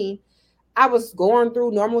 2016, I was going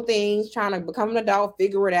through normal things, trying to become an adult,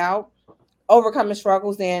 figure it out, overcoming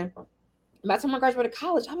struggles. And by the time I graduated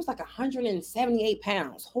college, I was like 178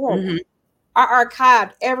 pounds. Horrible. I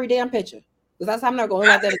archived every damn picture. Because I'm not going to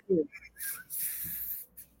let that again.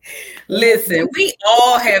 Listen, we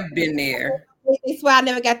all have been there. That's why I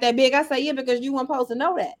never got that big. I say, yeah, because you weren't supposed to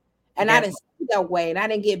know that. And I didn't see that way, and I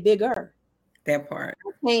didn't get bigger. That part.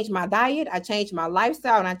 I changed my diet, I changed my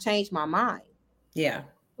lifestyle, and I changed my mind. Yeah.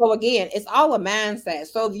 So again, it's all a mindset.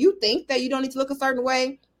 So if you think that you don't need to look a certain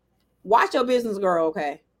way, watch your business grow,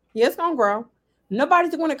 okay? Yeah, it's going to grow.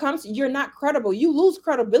 Nobody's going to come to you. You're not credible. You lose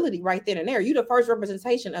credibility right then and there. You're the first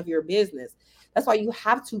representation of your business. That's why you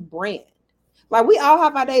have to brand. Like, we all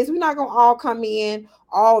have our days. We're not going to all come in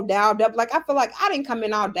all dialed up. Like, I feel like I didn't come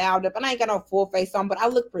in all dialed up and I ain't got no full face on, but I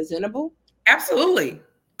look presentable. Absolutely.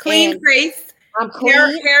 Clean face. I'm clean.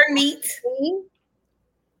 Hair neat. Clean.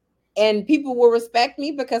 And people will respect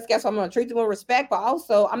me because guess what? I'm going to treat them with respect. But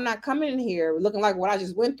also, I'm not coming in here looking like what I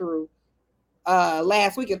just went through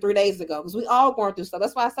last week or 3 days ago, because we all going through stuff.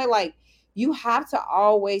 That's why I say, like, you have to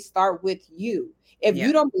always start with you. If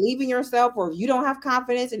you don't believe in yourself, or if you don't have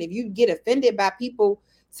confidence, and if you get offended by people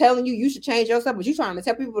telling you should change yourself, but you're trying to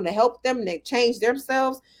tell people to help them to change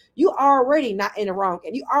themselves, you already not in the wrong,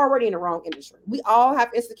 and you already in the wrong industry. We all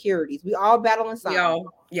have insecurities. We all battle inside.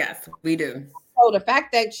 Yes, we do. So the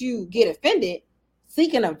fact that you get offended,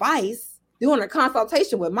 seeking advice, doing a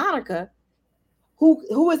consultation with Monica,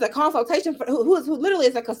 who is a consultation for who literally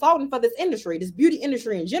is a consultant for this industry, this beauty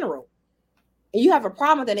industry in general, and you have a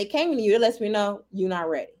problem that they came to you, it lets me know you're not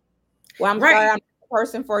ready. Well, I'm sorry, I'm not the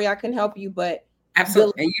person for you. I can help you, but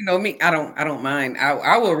absolutely. And you know me, I don't mind.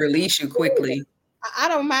 I will release you quickly. I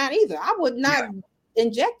don't mind either. I would not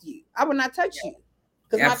inject you. I would not touch you.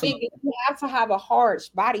 Because my thing is, you have to have a hard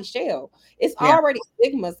body shell. It's already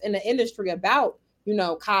stigmas in the industry about,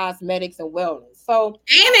 cosmetics and wellness. So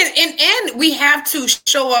and we have to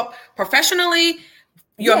show up professionally.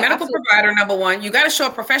 You're a medical provider, number one. You got to show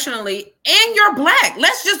up professionally, and you're Black.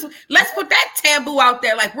 Let's put that taboo out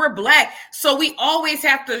there. Like, we're Black, so we always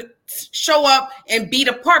have to show up and be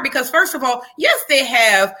the part. Because first of all, yes, they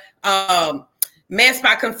have med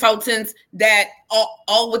spa consultants that are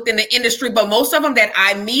all within the industry, but most of them that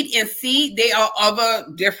I meet and see, they are of a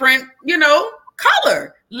different,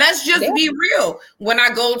 color. Let's just be real. When I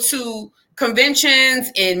go to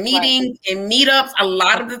conventions and meetings and meetups, a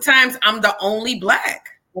lot of the times I'm the only Black.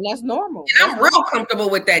 And that's normal. And I'm real comfortable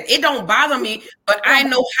with that. It don't bother me, but I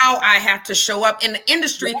know how I have to show up in the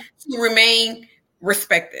industry to remain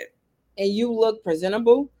respected. And you look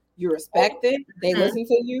presentable. You're respected. They listen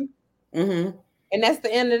to you. Mm-hmm. And that's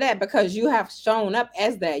the end of that, because you have shown up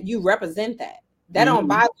as that. You represent that. That don't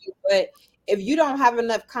bother you. But if you don't have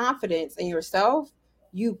enough confidence in yourself,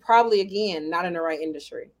 you probably, again, not in the right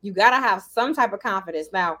industry. You got to have some type of confidence.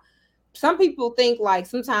 Now, some people think, like,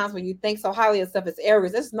 sometimes when you think so highly of stuff, it's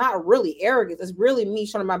arrogance. It's not really arrogance. It's really me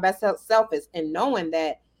showing my best self and knowing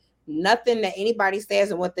that nothing that anybody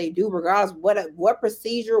says and what they do, regardless what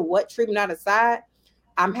procedure, what treatment I decide,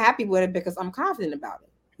 I'm happy with it because I'm confident about it.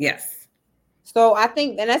 Yes. So I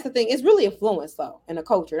think, and that's the thing, it's really influence though in the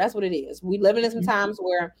culture. That's what it is. We live in some times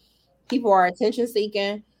where people are attention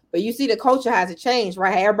seeking, but you see the culture has to change,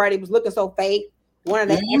 right? Everybody was looking so fake. One of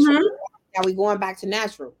the now we going back to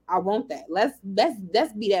natural. I want that. Let's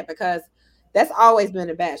be that, because that's always been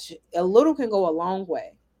the best. A little can go a long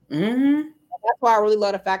way. Mm-hmm. That's why I really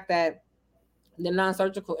love the fact that the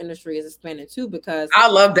non-surgical industry is expanding too, because I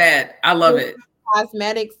love that. I love it.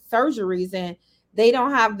 Cosmetic surgeries, and they're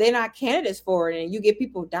not candidates for it, and you get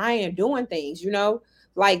people dying and doing things,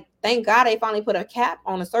 like, thank God they finally put a cap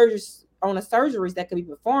on the on the surgeries that could be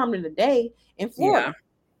performed in a day in Florida. Yeah,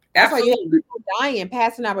 that's why you absolutely. have people dying,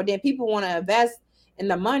 passing out, but then people want to invest in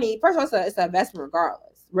the money. First of all, it's an investment regardless.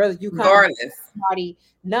 Whether you come somebody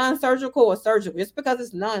non-surgical or surgical, just because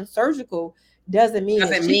it's non-surgical doesn't mean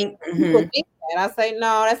it's cheap. People think that. I say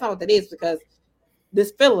no, that's not what it is, because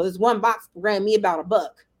this filler, this one box ran me about $1.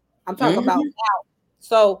 I'm talking about now.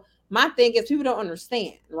 So my thing is people don't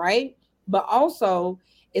understand, right? But also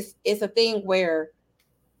it's a thing where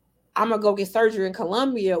I'm gonna go get surgery in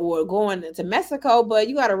Colombia or going to Mexico, but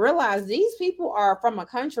you got to realize these people are from a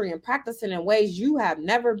country and practicing in ways you have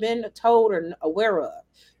never been told or aware of.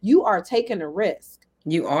 You are taking a risk.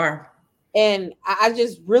 You are. And I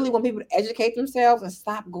just really want people to educate themselves and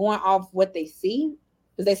stop going off what they see,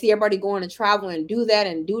 because they see everybody going to travel and do that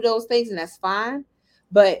and do those things, and that's fine.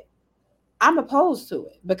 But I'm opposed to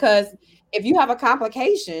it, because if you have a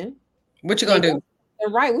complication, what you gonna do?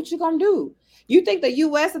 Right, what you gonna do? You think the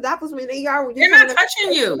U.S. the doctors, when they're not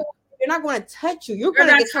touching you. They're not going to touch you. You're going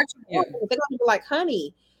to get touching you. They're going to be like,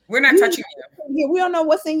 honey, we're not touching you. We don't know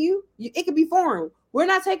what's in you. It could be foreign. We're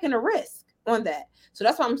not taking a risk on that. So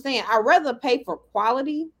that's what I'm saying. I'd rather pay for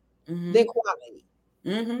quality than quantity.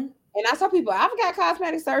 And I tell people, I've got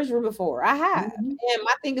cosmetic surgery before. I have. And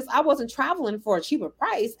my thing is, I wasn't traveling for a cheaper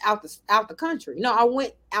price out the country. No, I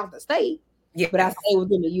went out the state, but I stayed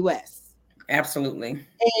within the U.S. Absolutely.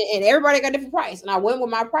 And everybody got a different price. And I went with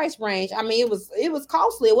my price range. I mean, it was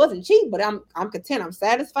costly. It wasn't cheap, but I'm content. I'm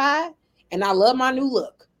satisfied. And I love my new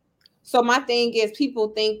look. So my thing is, people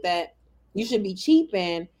think that you should be cheap.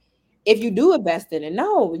 And if you do invest in it,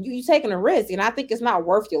 no, you're taking a risk. And I think it's not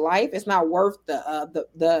worth your life. It's not worth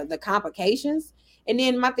the complications. And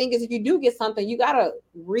then my thing is, if you do get something, you got to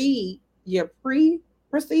read your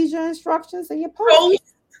pre-procedure instructions and your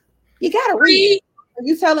post. You got to read. Are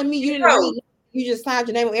you telling me you didn't read? You just signed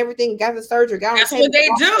your name on everything, got the surgery, got on the table. That's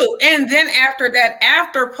what they do. And then after that,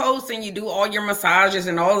 after posting, you do all your massages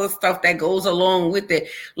and all the stuff that goes along with it.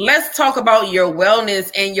 Let's talk about your wellness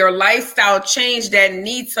and your lifestyle change that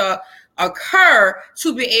needs to occur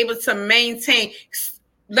to be able to maintain.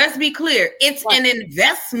 Let's be clear. It's an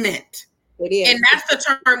investment. It is. And that's the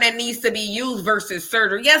term that needs to be used versus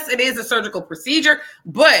surgery. Yes, it is a surgical procedure,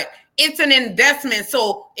 but it's an investment.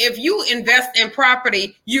 So if you invest in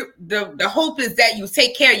property, the hope is that you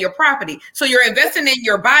take care of your property. So you're investing in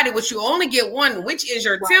your body, which you only get one, which is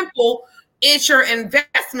your temple. It's your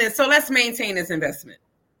investment. So let's maintain this investment.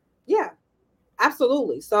 Yeah,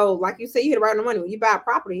 absolutely. So like you say, you hit it right on the money. When you buy a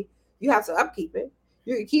property, you have to upkeep it.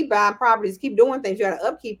 You can keep buying properties, keep doing things. You got to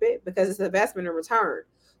upkeep it because it's an investment in return.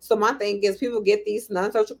 So my thing is, people get these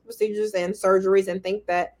non-surgical procedures and surgeries and think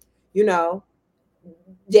that,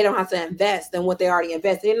 they don't have to invest in what they already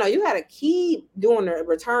invested in. No, you got to keep doing the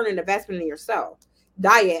return and investment in yourself.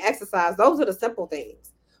 Diet, exercise, those are the simple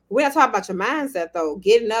things. We're not talking about your mindset, though.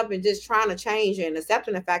 Getting up and just trying to change and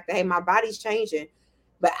accepting the fact that, hey, my body's changing,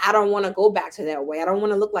 but I don't want to go back to that way. I don't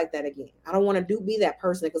want to look like that again. I don't want to be that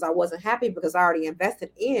person because I wasn't happy because I already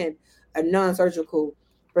invested in a non-surgical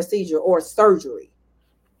procedure or surgery.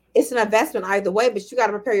 It's an investment either way, but you got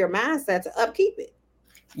to prepare your mindset to upkeep it.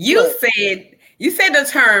 You said the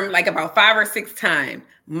term like about 5 or 6 times,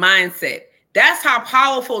 mindset. That's how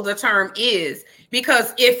powerful the term is,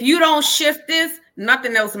 because if you don't shift this,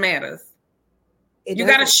 nothing else matters. You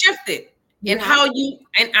got to shift it in how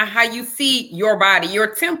you see your body,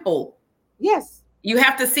 your temple. Yes. You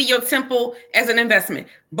have to see your temple as an investment.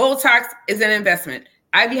 Botox is an investment.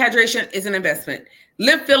 IV hydration is an investment.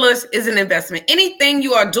 Lip fillers is an investment. Anything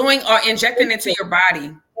you are doing or injecting into your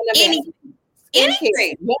body, anything.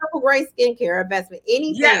 Medical grade skincare investment,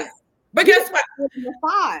 anything. Yes. But guess what?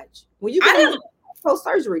 Massage. When you get post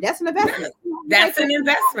surgery, that's an investment. That's an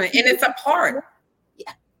investment, and it's a part.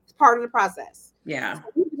 Yeah, it's part of the process. Yeah. So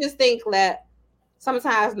you just think that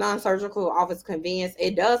sometimes non-surgical offers convenience.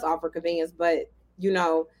 It does offer convenience, but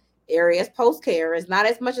areas post care is not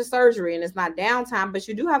as much as surgery, and it's not downtime. But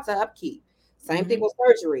you do have to upkeep. Same thing with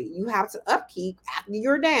surgery. You have to upkeep after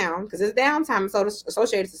you're down because it's downtime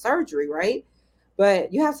associated to surgery, right?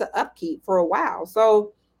 But you have to upkeep for a while.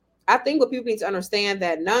 So I think what people need to understand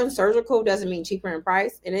that non-surgical doesn't mean cheaper in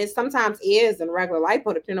price. And it sometimes is in regular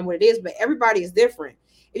lipo, depending on what it is, but everybody is different.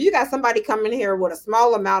 If you got somebody coming here with a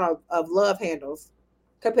small amount of love handles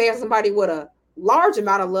compared to somebody with a large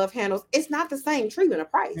amount of love handles, it's not the same treatment or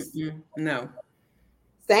price. No.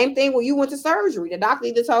 Same thing when you went to surgery. The doctor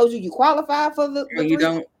either told you qualify for the you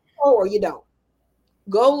don't, or you don't.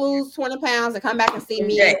 Go lose 20 pounds and come back and see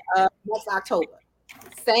me next October.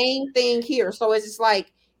 Same thing here. So it's just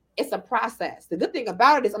like, it's a process. The good thing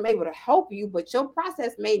about it is I'm able to help you, but your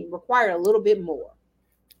process may require a little bit more.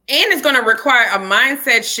 And it's going to require a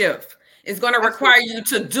mindset shift. It's going to require you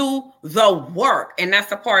to do the work. And that's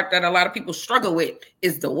the part that a lot of people struggle with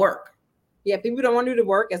is the work. Yeah, people don't want to do the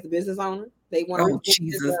work as the business owner. They want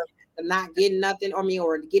Jesus. to not getting nothing on me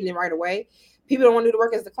or getting it right away. People don't want to do the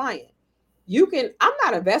work as the client. I'm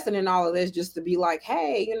not investing in all of this just to be like,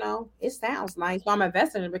 hey, it sounds nice. So I'm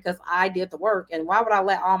investing in it because I did the work. And why would I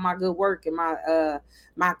let all my good work and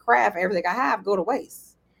my craft, everything I have go to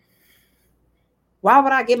waste? Why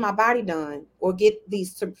would I get my body done or get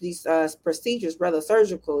these procedures, whether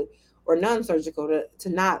surgical or non-surgical, to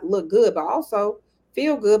not look good, but also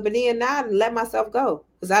feel good, but then not let myself go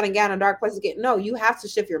because I didn't get in a dark place again? No, you have to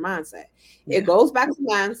shift your mindset. Yeah. It goes back to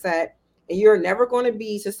mindset, and you're never going to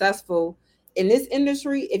be successful in this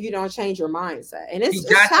industry if you don't change your mindset. And it's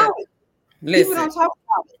challenging. People don't talk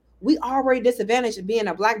about it. We already disadvantaged being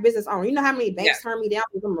a Black business owner. You know how many banks turned me down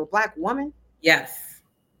because I'm a Black woman? Yes.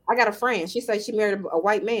 I got a friend. She said she married a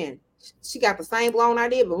white man. She got the same loan I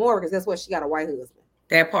did, but more because that's what she got a white husband.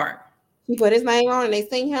 That part. He put his name on and they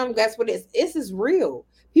sing him. That's what it is. This is real.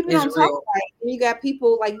 People don't talk about it. And you got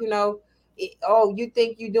people like, you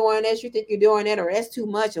think you're doing this, you think you're doing that, or that's too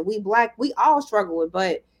much. And we Black, we all struggle with,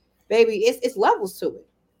 but baby, it's levels to it.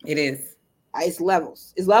 It is. It's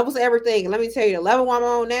levels. It's levels to everything. And let me tell you, the level I'm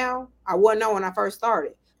on now, I wouldn't know when I first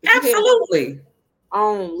started. Absolutely.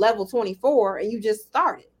 On level 24 and you just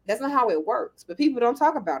started. That's not how it works. But people don't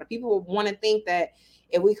talk about it. People want to think that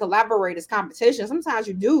if we collaborate as competition, sometimes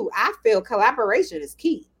you do. I feel collaboration is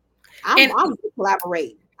key. I'm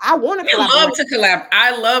collaborating. I want to collaborate.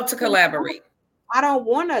 I love to collaborate. I don't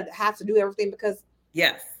want to have to do everything because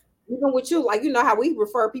even with you, like, how we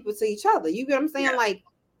refer people to each other. You get what I'm saying? Yeah. Like,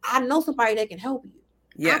 I know somebody that can help you.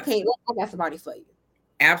 Yeah. I got somebody for you.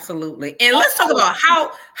 Absolutely. And let's talk about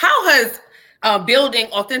how has building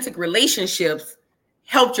authentic relationships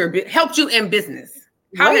helped you in business.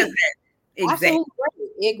 How is that? Exactly.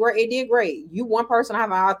 It did great. You one person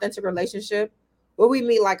have an authentic relationship. Well, we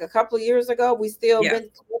meet like a couple of years ago. We still been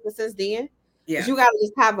together since then. Yeah. But you got to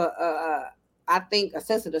just have I think a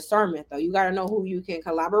sense of discernment though. You got to know who you can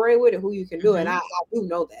collaborate with and who you can do. And I do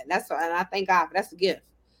know that. And I thank God that's a gift.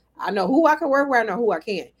 I know who I can work with. I know who I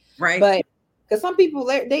can't. Right. But because some people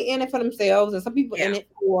they in it for themselves, and some people in it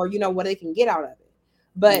for what they can get out of it.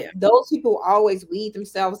 But those people always weed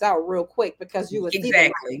themselves out real quick because you will see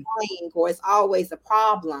them lying, or it's always a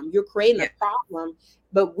problem. You're creating a problem,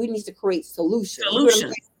 but we need to create solutions.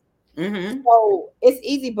 Mm-hmm. So it's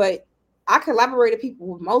easy, but I collaborated people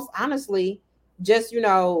with most honestly, just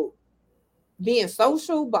being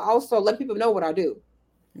social, but also let people know what I do.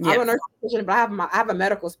 Yes. I'm a nurse practitioner, but I have a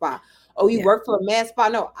medical spa. Oh, you work for a med spa?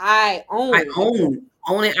 No, I own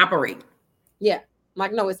and operate. Yeah,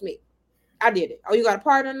 like no, it's me. I did it. Oh, you got a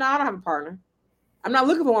partner? No, I don't have a partner. I'm not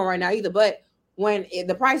looking for one right now either. But when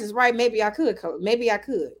the price is right, maybe I could.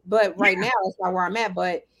 But right now, that's not where I'm at.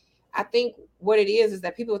 But I think what it is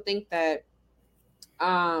that people think that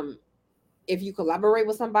if you collaborate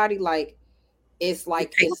with somebody, like it's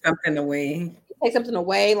like take something away. Take something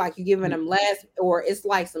away, like you're giving them less, or it's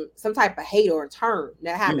like some type of hate or a turn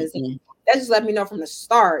that happens. Mm-hmm. That just let me know from the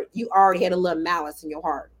start you already had a little malice in your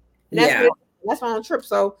heart. And that's why I'm trip.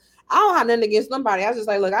 So I don't have nothing against nobody. I was just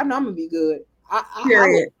like, look, I know I'm gonna be good. I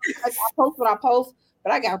post what I post,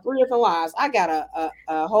 but I got 3 different lives. I got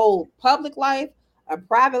a whole public life, a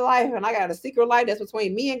private life, and I got a secret life that's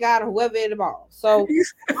between me and God and whoever it involves. So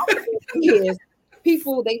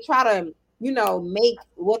people, they try to, make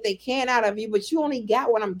what they can out of you, but you only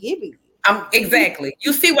got what I'm giving you. Exactly.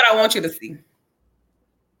 You see what I want you to see.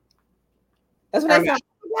 That's what they say.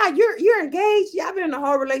 Yeah, you're engaged. Yeah, I've been in a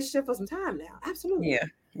whole relationship for some time now. Absolutely.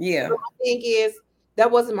 Yeah. So my thing is that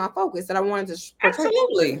wasn't my focus, that I wanted to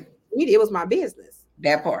absolutely. It was my business.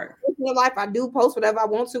 That part. In your life, I do post whatever I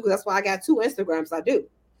want to, because that's why I got 2 Instagrams. I do,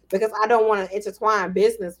 because I don't want to intertwine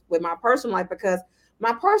business with my personal life, because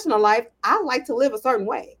my personal life, I like to live a certain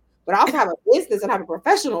way, but I also have a business and have a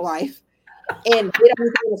professional life, and they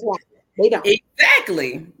don't intertwine. They don't.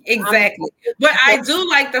 Exactly. But I do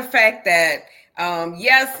like the fact that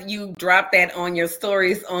yes, you drop that on your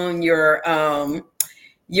stories on your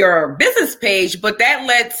business page, but that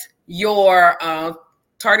lets your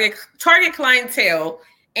target clientele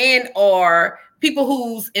and or people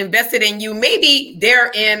who's invested in you, maybe they're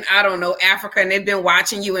in, I don't know, Africa, and they've been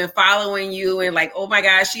watching you and following you and like, oh my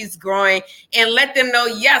gosh, she's growing, and let them know,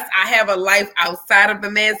 yes, I have a life outside of the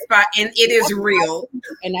med spa and it is real.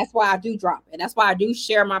 And that's why I do drop it. And that's why I do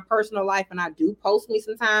share my personal life, and I do post me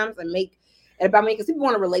sometimes and make it about me, because people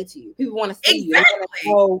want to relate to you. People want to see you. They want to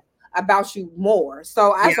know about you more.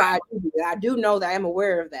 So that's why I do that. I do know that I'm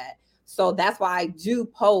aware of that. So that's why I do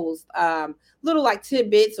post little like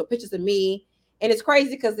tidbits or pictures of me. And it's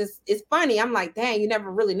crazy because it's funny. I'm like, dang, you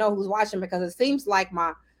never really know who's watching, because it seems like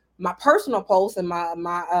my personal posts and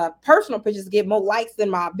my personal pictures get more likes than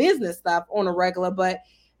my business stuff on a regular. But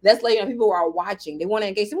that's letting people who are watching. They want to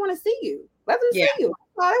engage. They want to see you. Let them see you.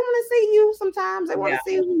 They want to see you sometimes. They want to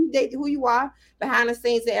see who you are behind the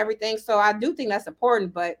scenes and everything. So I do think that's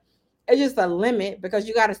important, but it's just a limit, because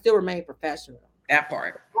you got to still remain professional. That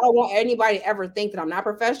part. I don't want anybody to ever think that I'm not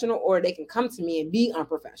professional, or they can come to me and be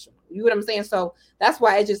unprofessional. You know what I'm saying? So that's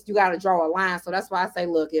why you got to draw a line. So that's why I say,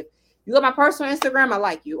 look, if you got my personal Instagram, I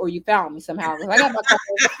like you, or you found me somehow. I got my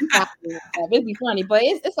it'd be funny, but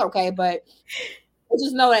it's okay. But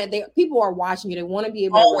just know that people are watching you. They want to be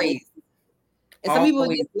able to relate. And some people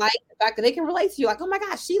just like the fact that they can relate to you. Like, oh my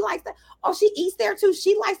gosh, she likes that. Oh, she eats there too.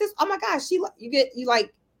 She likes this. Oh my gosh, you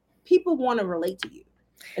like people want to relate to you,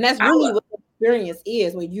 and that's really what the experience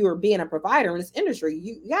is when you are being a provider in this industry.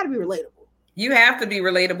 You got to be relatable. You have to be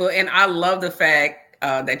relatable, and I love the fact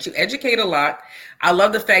that you educate a lot. I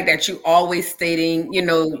love the fact that you always stating,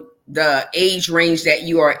 the age range that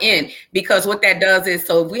you are in, because what that does is,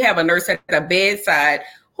 so if we have a nurse at the bedside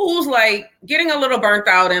who's like getting a little burnt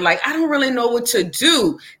out and like, I don't really know what to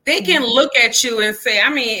do, they can look at you and say, I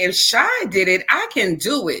mean, if Shy did it, I can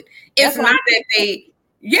do it. It's not that they,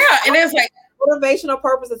 and it's like motivational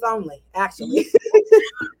purposes only, actually.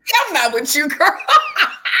 I'm not with you, girl.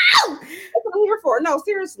 That's what I'm here for. No,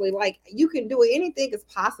 seriously, like, you can do it. Anything is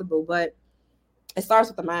possible, but it starts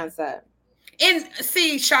with the mindset. And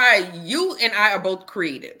see, Shy, you and I are both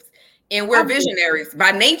creatives, and we're visionaries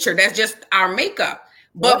by nature. That's just our makeup.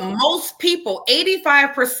 But most people,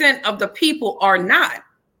 85% of the people are not.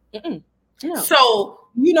 No. So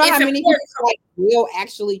you know how many people will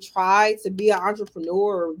actually try to be an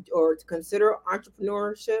entrepreneur or to consider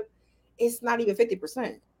entrepreneurship? It's not even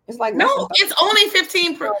 50%. It's like it's only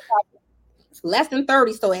 15%. Less than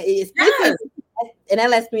 30. So it's and that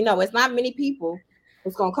lets me know it's not many people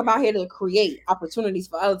who's gonna come out here to create opportunities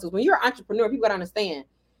for others. When you're an entrepreneur, people gotta understand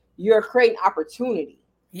you're creating opportunity.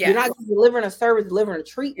 Yes. You're not just delivering a service, delivering a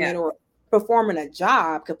treatment, or performing a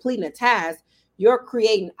job, completing a task. You're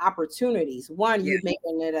creating opportunities. One, you're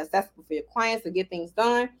making it accessible for your clients to get things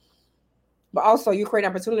done, but also you create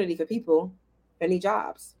opportunity for people that need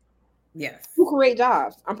jobs. Yes. You create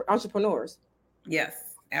jobs, entrepreneurs.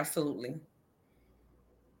 Yes, absolutely.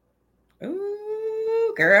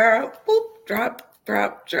 Ooh, girl. Boop, drop.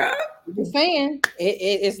 I'm just saying,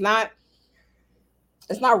 it's not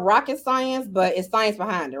rocket science, but it's science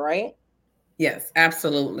behind it, right? Yes,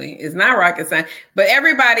 absolutely. It's not rocket science, but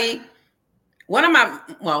everybody,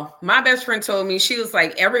 my best friend told me, she was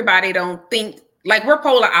like, everybody don't think, like, we're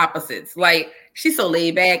polar opposites. Like, she's so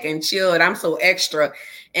laid back and chilled. I'm so extra.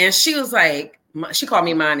 And she was like, she called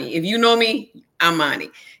me Monty. If you know me, I'm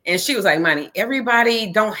Monty. And she was like, Monty,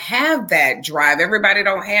 everybody don't have that drive. Everybody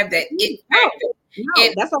don't have that it factor. No,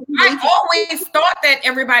 that's what I always thought that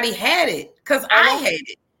everybody had it because I had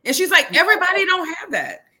it. And she's like, everybody don't have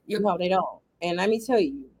that. No, they don't. And let me tell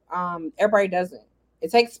you, everybody doesn't.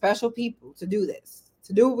 It takes special people to do this.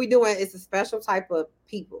 To do what we're doing, it's a special type of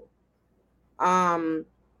people.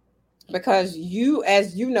 Because you,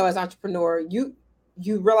 as you know, as an entrepreneur, you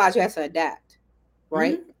realize you have to adapt,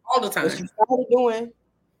 right? All the time. What you started doing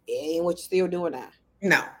and what you're still doing now.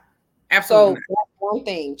 No. Absolutely. So that's one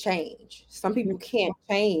thing, change. Some people can't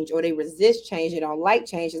change, or they resist change. They don't like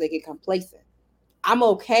change, and they get complacent. I'm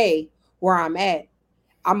okay where I'm at.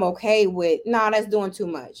 I'm okay with, that's doing too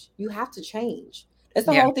much. You have to change. That's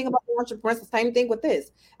the whole thing about the entrepreneurs. The same thing with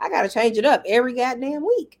this. I got to change it up every goddamn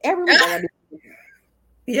week. Every week.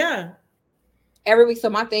 Every week. So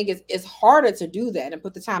my thing is, it's harder to do that and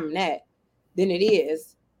put the time in that than it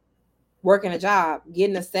is working a job,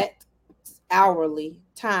 getting a set hourly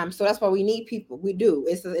time. So that's why we need people. We do.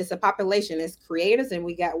 It's a population. It's creators and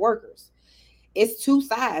we got workers. It's two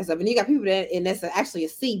sides of it. And you got people and that's actually a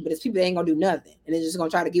C, but it's people that ain't gonna do nothing and they're just gonna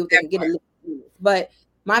try to get what they can get. But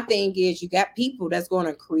my thing is, you got people that's going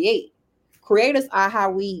to create. Creators are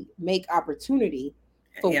how we make opportunity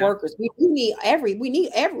for workers. We need everybody. We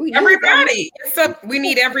need everybody.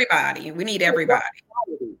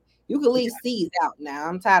 You can leave C's out now.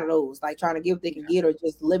 I'm tired of those, like trying to get what they can get or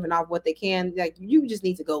just living off what they can. Like, you just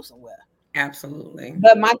need to go somewhere. Absolutely.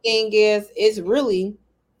 But my thing is, it's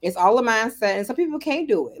all a mindset, and some people can't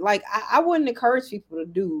do it. Like, I wouldn't encourage people to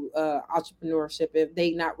do entrepreneurship if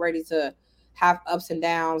they're not ready to have ups and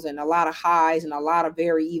downs and a lot of highs and a lot of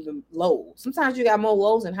very even lows. Sometimes you got more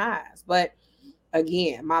lows than highs. But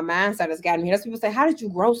again, my mindset has gotten me. That's people say, how did you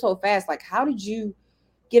grow so fast? Like, how did you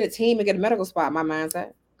get a team and get a medical spot? My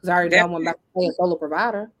mindset. Because I already know I'm about to play a solo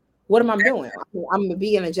provider. What am I doing? I'm going to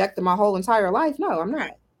be an injector my whole entire life? No, I'm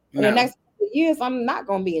not. In the next years, I'm not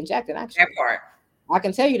going to be injected. Actually, That part. I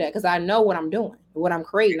can tell you that because I know what I'm doing, what I'm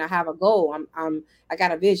creating. I have a goal. I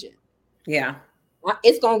got a vision. Yeah.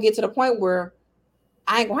 It's going to get to the point where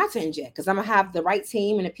I ain't gonna have to inject because I'm gonna have the right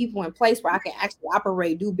team and the people in place where I can actually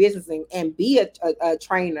operate, do business, and be a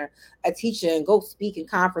trainer, a teacher, and go speak in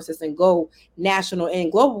conferences and go national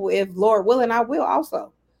and global. If Lord willing, I will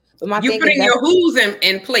also. But my you thing putting is your who's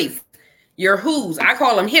in place. Your who's, I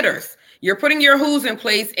call them hitters. You're putting your who's in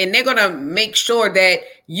place, and they're gonna make sure that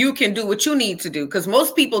you can do what you need to do. Because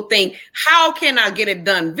most people think, how can I get it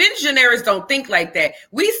done? Visionaries don't think like that.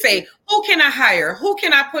 We say, who can I hire? Who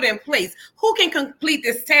can I put in place? Who can complete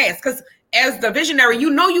this task? Because as the visionary,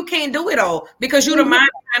 you know you can't do it all because you're the mind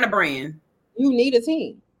behind the brand. You need a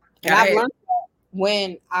team. And I've learned that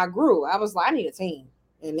when I grew, I was like, I need a team.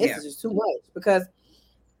 And this is just too much because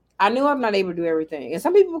I knew I'm not able to do everything. And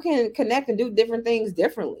some people can connect and do different things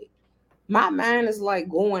differently. My mind is like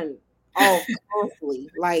going off constantly,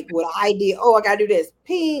 like with an idea. Oh, I gotta do this.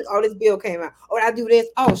 Ping. Oh, this bill came out. Oh, I do this.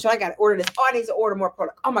 Oh, so I gotta order this. Oh, I need to order more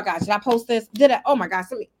product. Oh my gosh, should I post this? Did I? Oh my gosh,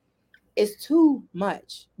 it's too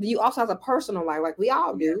much. You also have a personal life, like we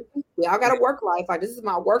all do. We all got a work life. Like this is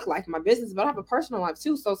my work life, my business, but I have a personal life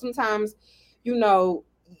too. So sometimes,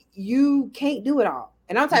 you can't do it all.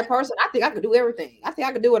 And I'm the type of person, I think I could do everything. I think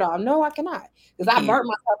I could do it all. No, I cannot. Because I burnt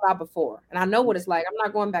myself out before. And I know what it's like. I'm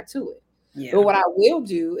not going back to it. Yeah. But what I will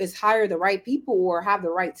do is hire the right people or have the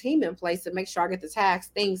right team in place to make sure I get the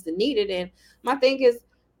tasks, things that needed. And my thing is,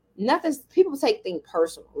 people take things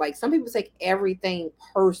personal. Like some people take everything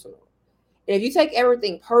personal. And if you take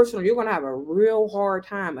everything personal, you're going to have a real hard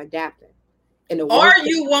time adapting. Or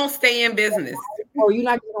you won't stay in business. Or you're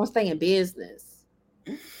not going to stay in business.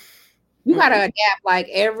 You gotta adapt like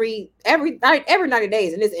every 90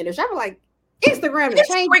 days in this industry. I'm like, Instagram is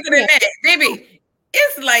changing. Quicker than that, baby.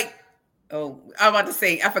 It's like, oh, I'm about to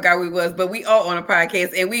say, I forgot who it was, but we all on a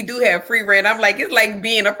podcast and we do have free rent. I'm like, it's like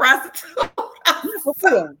being a prostitute.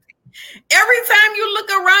 Every time you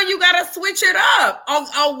look around, you gotta switch it up.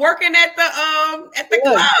 I'm working at the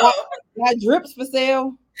club. That drips for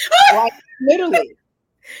sale, like literally.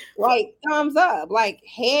 Like thumbs up, like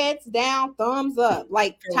heads down, thumbs up,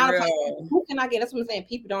 like who can I get? That's what I'm saying.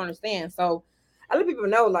 People don't understand. So I let people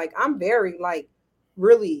know, like I'm very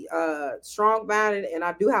really strong-minded, and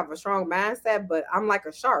I do have a strong mindset. But I'm like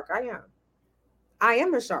a shark. I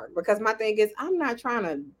am a shark because my thing is I'm not trying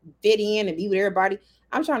to fit in and be with everybody.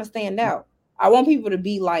 I'm trying to stand out. I want people to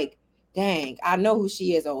be like, dang, I know who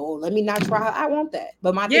she is. Oh, let me not try her. I want that.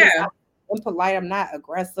 But my thing is, I'm polite. I'm not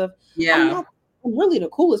aggressive. Yeah. I'm really the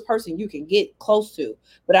coolest person you can get close to,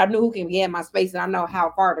 but I know who can be in my space and I know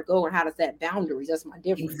how far to go and how to set boundaries. That's my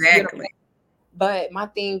difference. Exactly. But my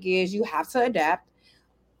thing is you have to adapt.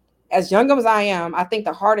 As young as I am, I think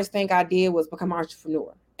the hardest thing I did was become an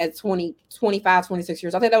entrepreneur at 20, 25, 26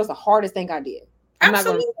 years. I think that was the hardest thing I did.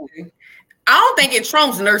 Absolutely. I don't think it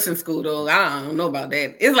trumps nursing school though. I don't know about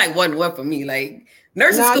that. It's like wasn't what for me. Like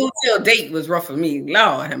nursing school till date was rough for me.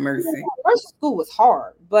 Lord have mercy. Nursing school was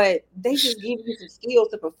hard, but they just give you some skills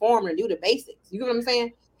to perform and do the basics. You know what I'm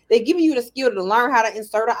saying? They give you the skill to learn how to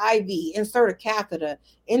insert an IV, insert a catheter,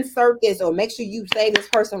 insert this, or make sure you save this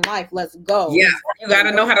person's life. Let's go. Yeah, you got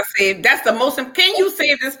to know how to save. That's the most. Can you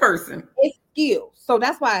save this person? It's skills. So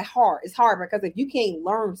that's why it's hard. It's hard because if you can't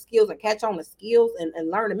learn skills and catch on the skills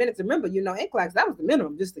and learn the minutes, remember, NCLEX, that was the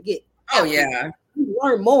minimum just to get. Oh, yeah. You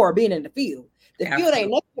learn more being in the field. The field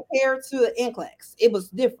ain't nothing compared to NCLEX. It was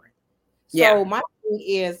different. So my thing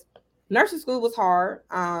is nursing school was hard.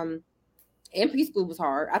 NP school was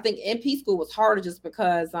hard. I think NP school was harder just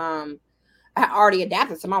because I already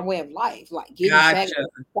adapted to my way of life, like getting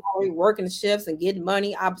salary, working shifts and getting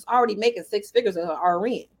money. I was already making 6 figures as an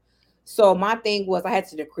RN. So my thing was I had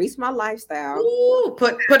to decrease my lifestyle. Ooh,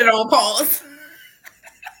 put it on pause.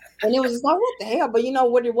 And it was just like, what the hell? But you know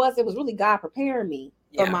what it was? It was really God preparing me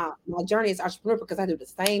for my journey as an entrepreneur because I do the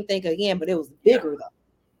same thing again, but it was bigger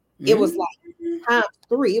though. It was like times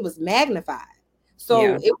 3. It was magnified.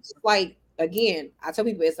 So it was like, again, I tell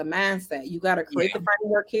people it's a mindset. You got to create the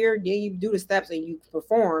framework here, then you do the steps and you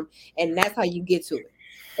perform, and that's how you get to it.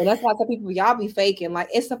 And that's why I tell people, y'all be faking. Like,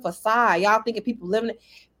 it's a facade. Y'all thinking people living it.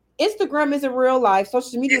 Instagram isn't real life.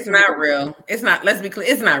 Social media is not real. It's not. Let's be clear.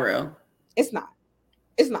 It's not real. It's not.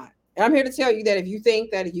 It's not. And I'm here to tell you that if you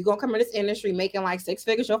think that if you're going to come in this industry making like 6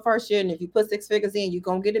 figures your first year, and if you put 6 figures in, you're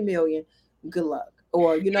going to get $1 million, good luck.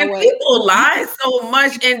 Or you know what? People lie so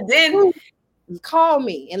much and then call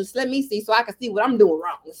me and let me see so I can see what I'm doing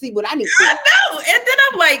wrong and see what I need to do. I know. And then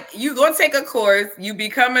I'm like, you go take a course, you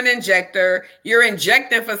become an injector, you're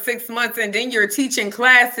injecting for 6 months, and then you're teaching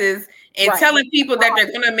classes. and telling people that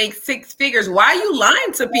they're going to make six figures. Why are you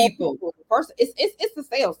lying to people? First, it's the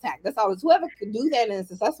sales tack. That's all. It's whoever can do that and is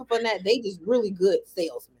successful in that, they just really good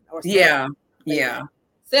salesmen. Or Yeah.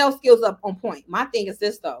 Sales skills up on point. My thing is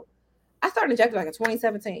this though. I started injecting like in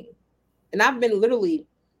 2017, and I've been literally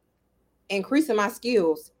increasing my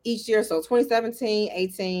skills each year. So 2017,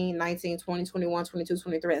 18, 19, 20, 21, 22,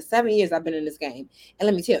 23. That's 7 years I've been in this game. And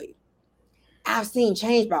let me tell you, I've seen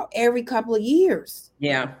change about every couple of years.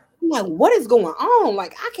 Yeah. I'm like, what is going on?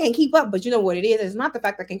 Like, I can't keep up. But you know what it is? It's not the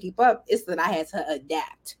fact I can keep up. It's that I had to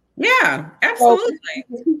adapt. Yeah, absolutely.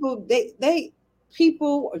 So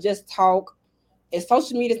people just talk. And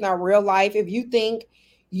social media is not real life. If you think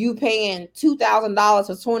you paying $2,000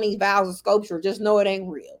 for 20 vials of sculpture, just know it ain't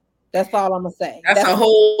real. That's all I'm gonna say. That's a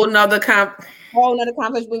whole nother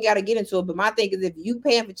conversation we got to get into it. But my thing is, if you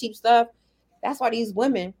paying for cheap stuff, that's why these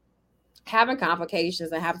women having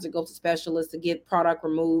complications and having to go to specialists to get product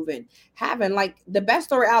removed, and having like the best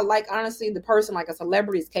story I like, honestly, the person like a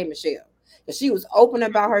celebrity is K. Michelle. Because she was open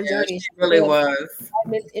about her journey. She really was.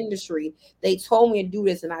 In this industry, they told me to do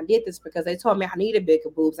this, and I did this because they told me I needed bigger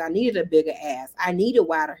boobs, I needed a bigger ass, I needed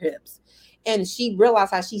wider hips. And she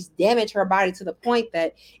realized how she's damaged her body to the point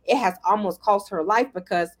that it has almost cost her life,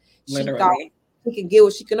 because she thought she can get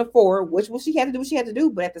what she can afford, which what she had to do, what she had to do.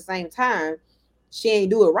 But at the same time, she ain't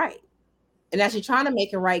do it right. And now she's trying to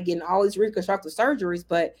make it right, getting all these reconstructive surgeries.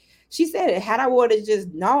 But she said, had I would have just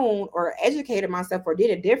known or educated myself or did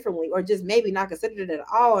it differently, or just maybe not considered it at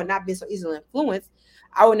all and not been so easily influenced,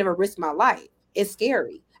 I would never risk my life. It's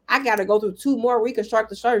scary. I got to go through 2 more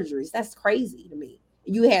reconstructive surgeries. That's crazy to me.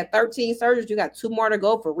 You had 13 surgeries. You got 2 more to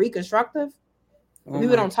go for reconstructive.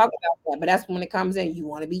 People don't talk about that, but that's when it comes in. You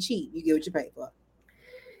want to be cheap. You get what you pay for.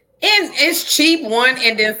 And it's cheap, one,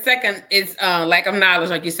 and then second, it's lack of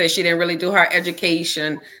knowledge. Like you said, she didn't really do her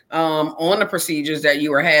education on the procedures that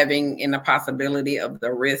you were having and the possibility of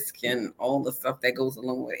the risk and all the stuff that goes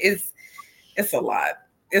along with it. It's a lot.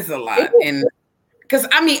 It's a lot. And because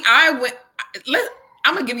I mean, I'm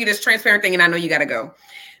gonna give you this transparent thing, and I know you got to go.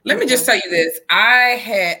 Let me just tell you this.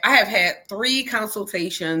 I have had 3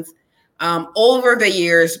 consultations over the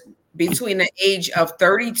years between the age of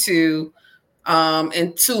 32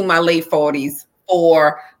 into my late 40s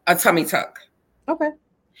for a tummy tuck. Okay.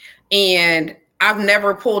 And I've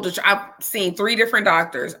never pulled I've seen 3 different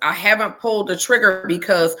doctors. I haven't pulled the trigger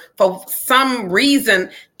because for some reason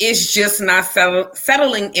it's just not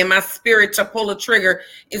settling in my spirit to pull a trigger.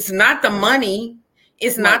 It's not the money.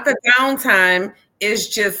 It's not the downtime. It's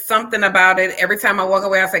just something about it. Every time I walk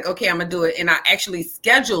away, I was like, okay, I'm going to do it. And I actually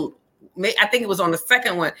scheduled, I think it was on the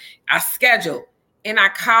second one, I scheduled and I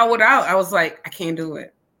cowered out. I was like, I can't do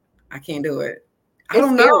it. I can't do it. I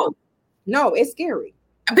don't know. No, it's scary.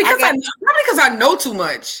 Not because I know too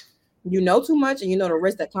much. You know too much, and you know the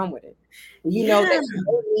risks that come with it. You know that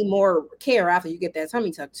you need more care after you get that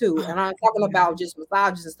tummy tuck too. And I'm talking about just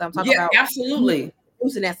massages and stuff. I'm talking about absolutely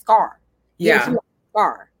losing that scar. Yeah,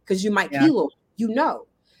 scar, because you might keloid. You know,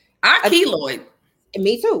 I keloid. And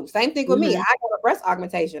me too. Same thing with me. I got a breast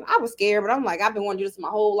augmentation. I was scared, but I'm like, I've been wanting to do this my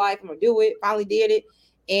whole life. I'm gonna do it. Finally did it.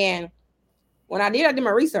 And when I did my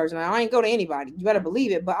research, and I ain't go to anybody. You better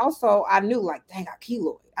believe it. But also, I knew, like, dang, I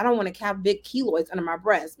keloid. I don't want to have big keloids under my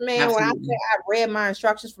breast. Man, Absolutely. When I say I read my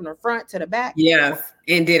instructions from the front to the back. Yes,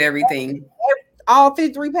 and did everything. All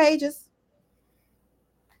 53 pages.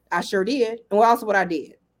 I sure did. And what I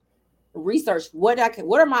did. Research what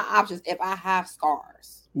are my options if I have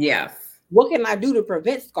scars? Yes. What can I do to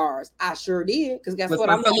prevent scars? I sure did. Because guess what?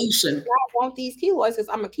 I'm solution. Like, I want these keloids because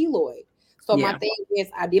I'm a keloid. So my thing is,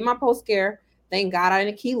 I did my post-care. Thank God I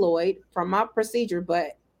didn't a keloid from my procedure,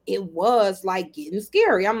 but it was like getting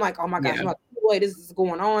scary. I'm like, oh my gosh, my keloid, this is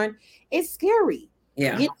going on. It's scary.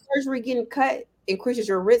 Yeah. Getting surgery, getting cut increases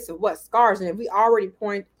your risk of scars. And if we already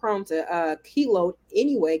prone to keloid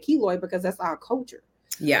anyway, because that's our culture.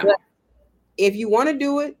 Yeah. But if you want to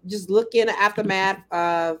do it, just look in the aftermath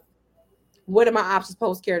of what are my options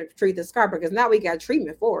post-care to treat the scar, because now we got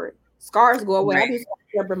treatment for it. Scars go away. Right.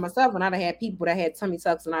 I do for myself, and I had people that had tummy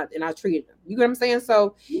tucks, and I treated them. You know what I'm saying?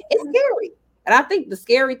 So it's scary, and I think the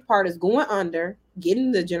scary part is going under,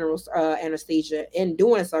 getting the general anesthesia, and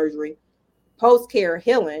doing a surgery, post-care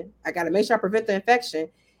healing. I got to make sure I prevent the infection.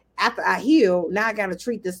 After I heal, now I got to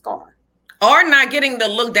treat this scar. Or not getting the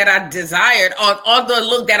look that I desired, or the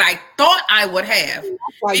look that I thought I would have,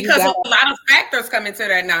 because a lot of factors come into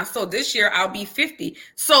that now. So this year I'll be 50.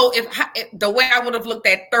 So if the way I would have looked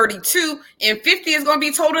at 32 and 50 is going to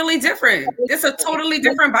be totally different. It's a totally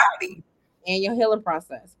different body and your healing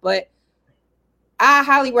process. But I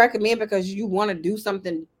highly recommend, because you want to do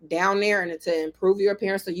something down there and to improve your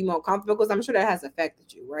appearance so you're more comfortable, because I'm sure that has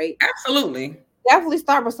affected you, right? Absolutely. Definitely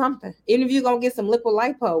start with something. Even if you're going to get some liquid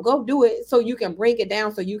lipo, go do it so you can bring it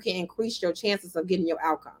down so you can increase your chances of getting your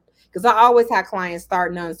outcome. Because I always have clients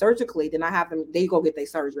start non-surgically, then I have them, they go get their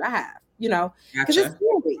surgery. I have, because it's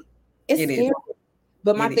scary. It's scary.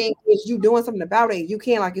 But my thing is, you doing something about it. You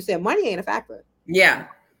can't, like you said, money ain't a factor. Yeah.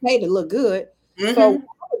 Pay to look good. Mm-hmm. So what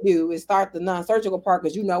I would do is start the non-surgical part,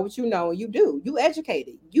 because you know what you know, and you do. You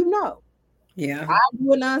educated. Yeah. I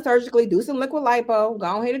do it non-surgically. Do some liquid lipo.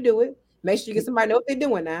 Go ahead and do it. Make sure you get somebody to know what they're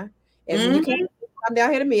doing now. If you can't come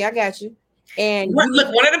down here to me, I got you. And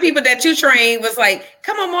look, one of the people that you trained was like,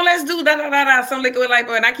 "Come on, Mo, let's do some liquid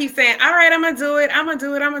lipo." And I keep saying, "All right, I'm gonna do it. I'm gonna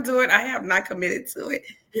do it. I'm gonna do it." I have not committed to it.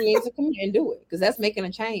 You need to commit and do it, because that's making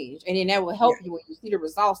a change, and then that will help you when you see the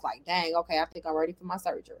results. Like, dang, okay, I think I'm ready for my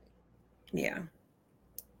surgery. Yeah,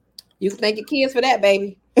 you can thank your kids for that,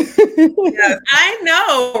 baby. Yes, I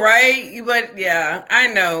know, right? But yeah, I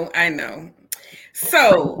know.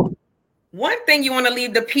 So, one thing you want to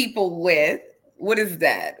leave the people with. What is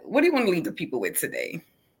that? What do you want to leave the people with today?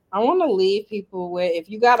 I want to leave people with, if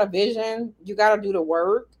you got a vision, you got to do the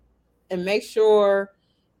work and make sure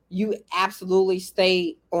you absolutely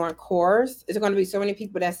stay on course. There's going to be so many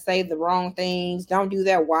people that say the wrong things. Don't do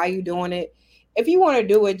that. Why are you doing it? If you want to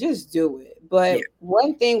do it, just do it. But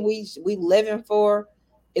one thing we living for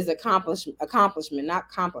is accomplishment, not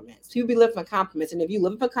compliments. People be living for compliments, and if you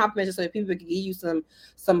live for compliments so that people can give you some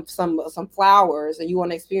flowers and you want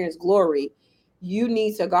to experience glory, you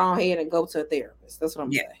need to go ahead and go to a therapist. That's what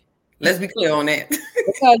I'm saying. Let's be clear on that.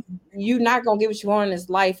 Because you're not going to get what you want in this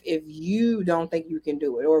life if you don't think you can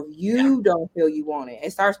do it, or if you don't feel you want it.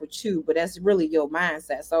 It starts with you, but that's really your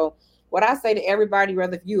mindset. So what I say to everybody,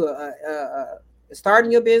 whether if you are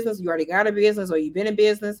starting your business, you already got a business, or you've been in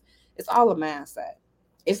business, it's all a mindset.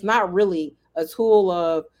 It's not really a tool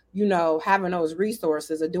of, having those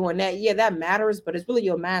resources or doing that. Yeah, that matters, but it's really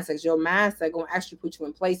your mindset. Your mindset going to actually put you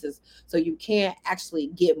in places so you can actually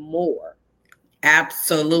get more.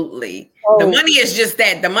 Absolutely. The money is just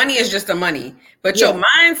that. The money is just the money. But your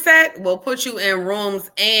mindset will put you in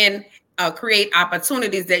rooms and create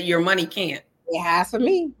opportunities that your money can't. It has for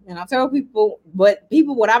me. And I tell people, what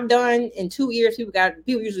I've done in 2 years, people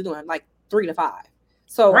usually doing like 3 to 5.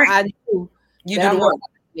 So I do. You do the work.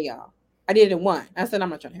 Y'all. I did it in 1. I said, I'm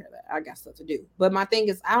not trying to hear that. I got stuff to do. But my thing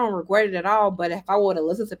is, I don't regret it at all. But if I would have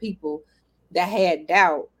listened to people that had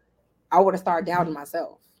doubt, I would have started doubting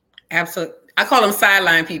myself. Absolutely. I call them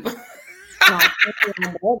sideline people.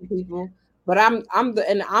 People, but I'm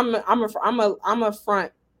a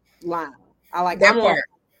front line. I like that part.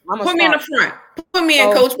 Put me in the front. Put me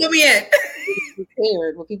in, coach. Put me in.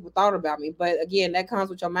 Cared what people thought about me, but again, that comes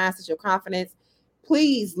with your mindset, your confidence.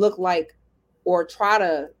 Please look like, or try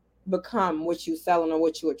to become what you selling or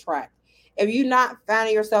what you attract. If you're not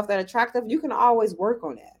finding yourself that attractive, you can always work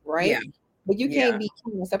on that, right? Yeah. But you can't be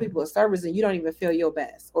giving some people a service and you don't even feel your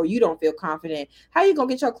best, or you don't feel confident. How you gonna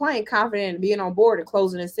get your client confident and being on board and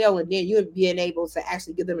closing a sale, and then you being able to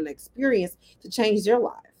actually give them an experience to change their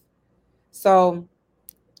life? So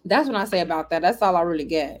that's what I say about that. That's all I really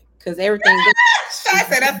get, because everything. I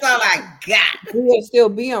said that's all I got. We will still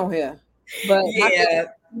be on here, but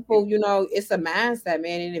people, it's a mindset,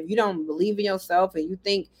 man. And if you don't believe in yourself and you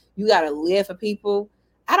think you gotta live for people,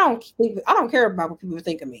 I don't care about what people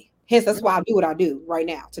think of me. Hence, that's why I do what I do right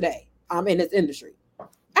now, today. I'm in this industry. I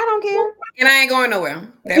don't care. And I ain't going nowhere.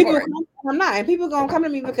 I'm not. And people going to come to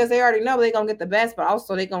me because they already know they're going to get the best, but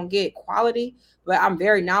also they're going to get quality. But I'm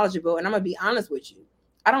very knowledgeable, and I'm going to be honest with you.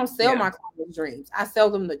 I don't sell my clients dreams. I sell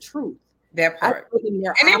them the truth. That part. And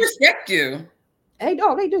they respect you. They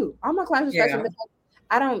do. All my clients respect me.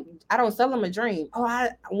 I don't sell them a dream. Oh,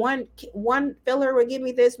 one filler would give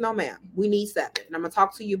me this. No, ma'am. We need 7. And I'm going to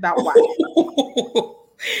talk to you about why.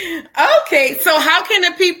 Okay, so how can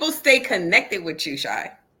the people stay connected with you,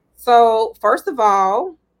 Shy? So first of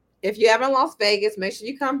all, if you ever in Las Vegas, make sure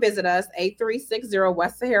you come visit us, 8360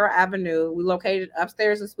 West Sahara Avenue. We located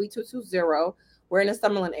upstairs in Suite 220. We're in the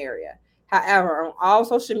Summerlin area. However, on all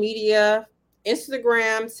social media,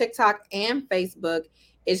 Instagram, TikTok, and Facebook,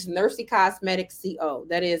 it's Nursie Cosmetics CO.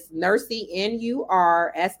 That is Nursie,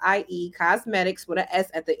 Nursie Cosmetics with an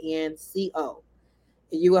S at the end, CO.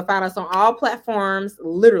 You will find us on all platforms,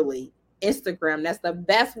 literally. Instagram, that's the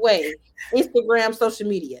best way. Instagram, social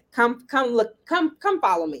media. Come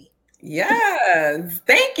follow me. Yes.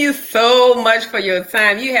 Thank you so much for your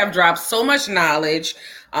time. You have dropped so much knowledge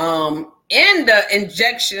in the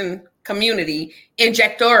injection community,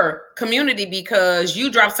 injector community, because you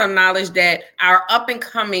drop some knowledge that our up and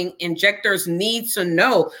coming injectors need to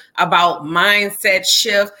know about mindset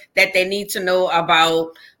shift, that they need to know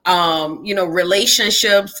about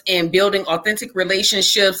relationships and building authentic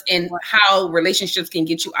relationships, and how relationships can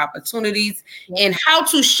get you opportunities, and how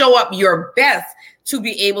to show up your best to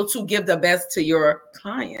be able to give the best to your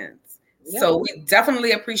clients. So we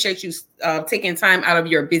definitely appreciate you taking time out of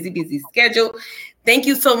your busy schedule. Thank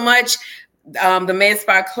you so much, the Med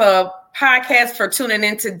Spa Club podcast, for tuning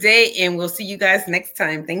in today, and we'll see you guys next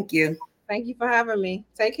time. Thank you. Thank you for having me.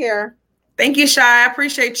 Take care. Thank you, Shy. I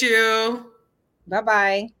appreciate you.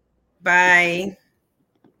 Bye-bye. Bye.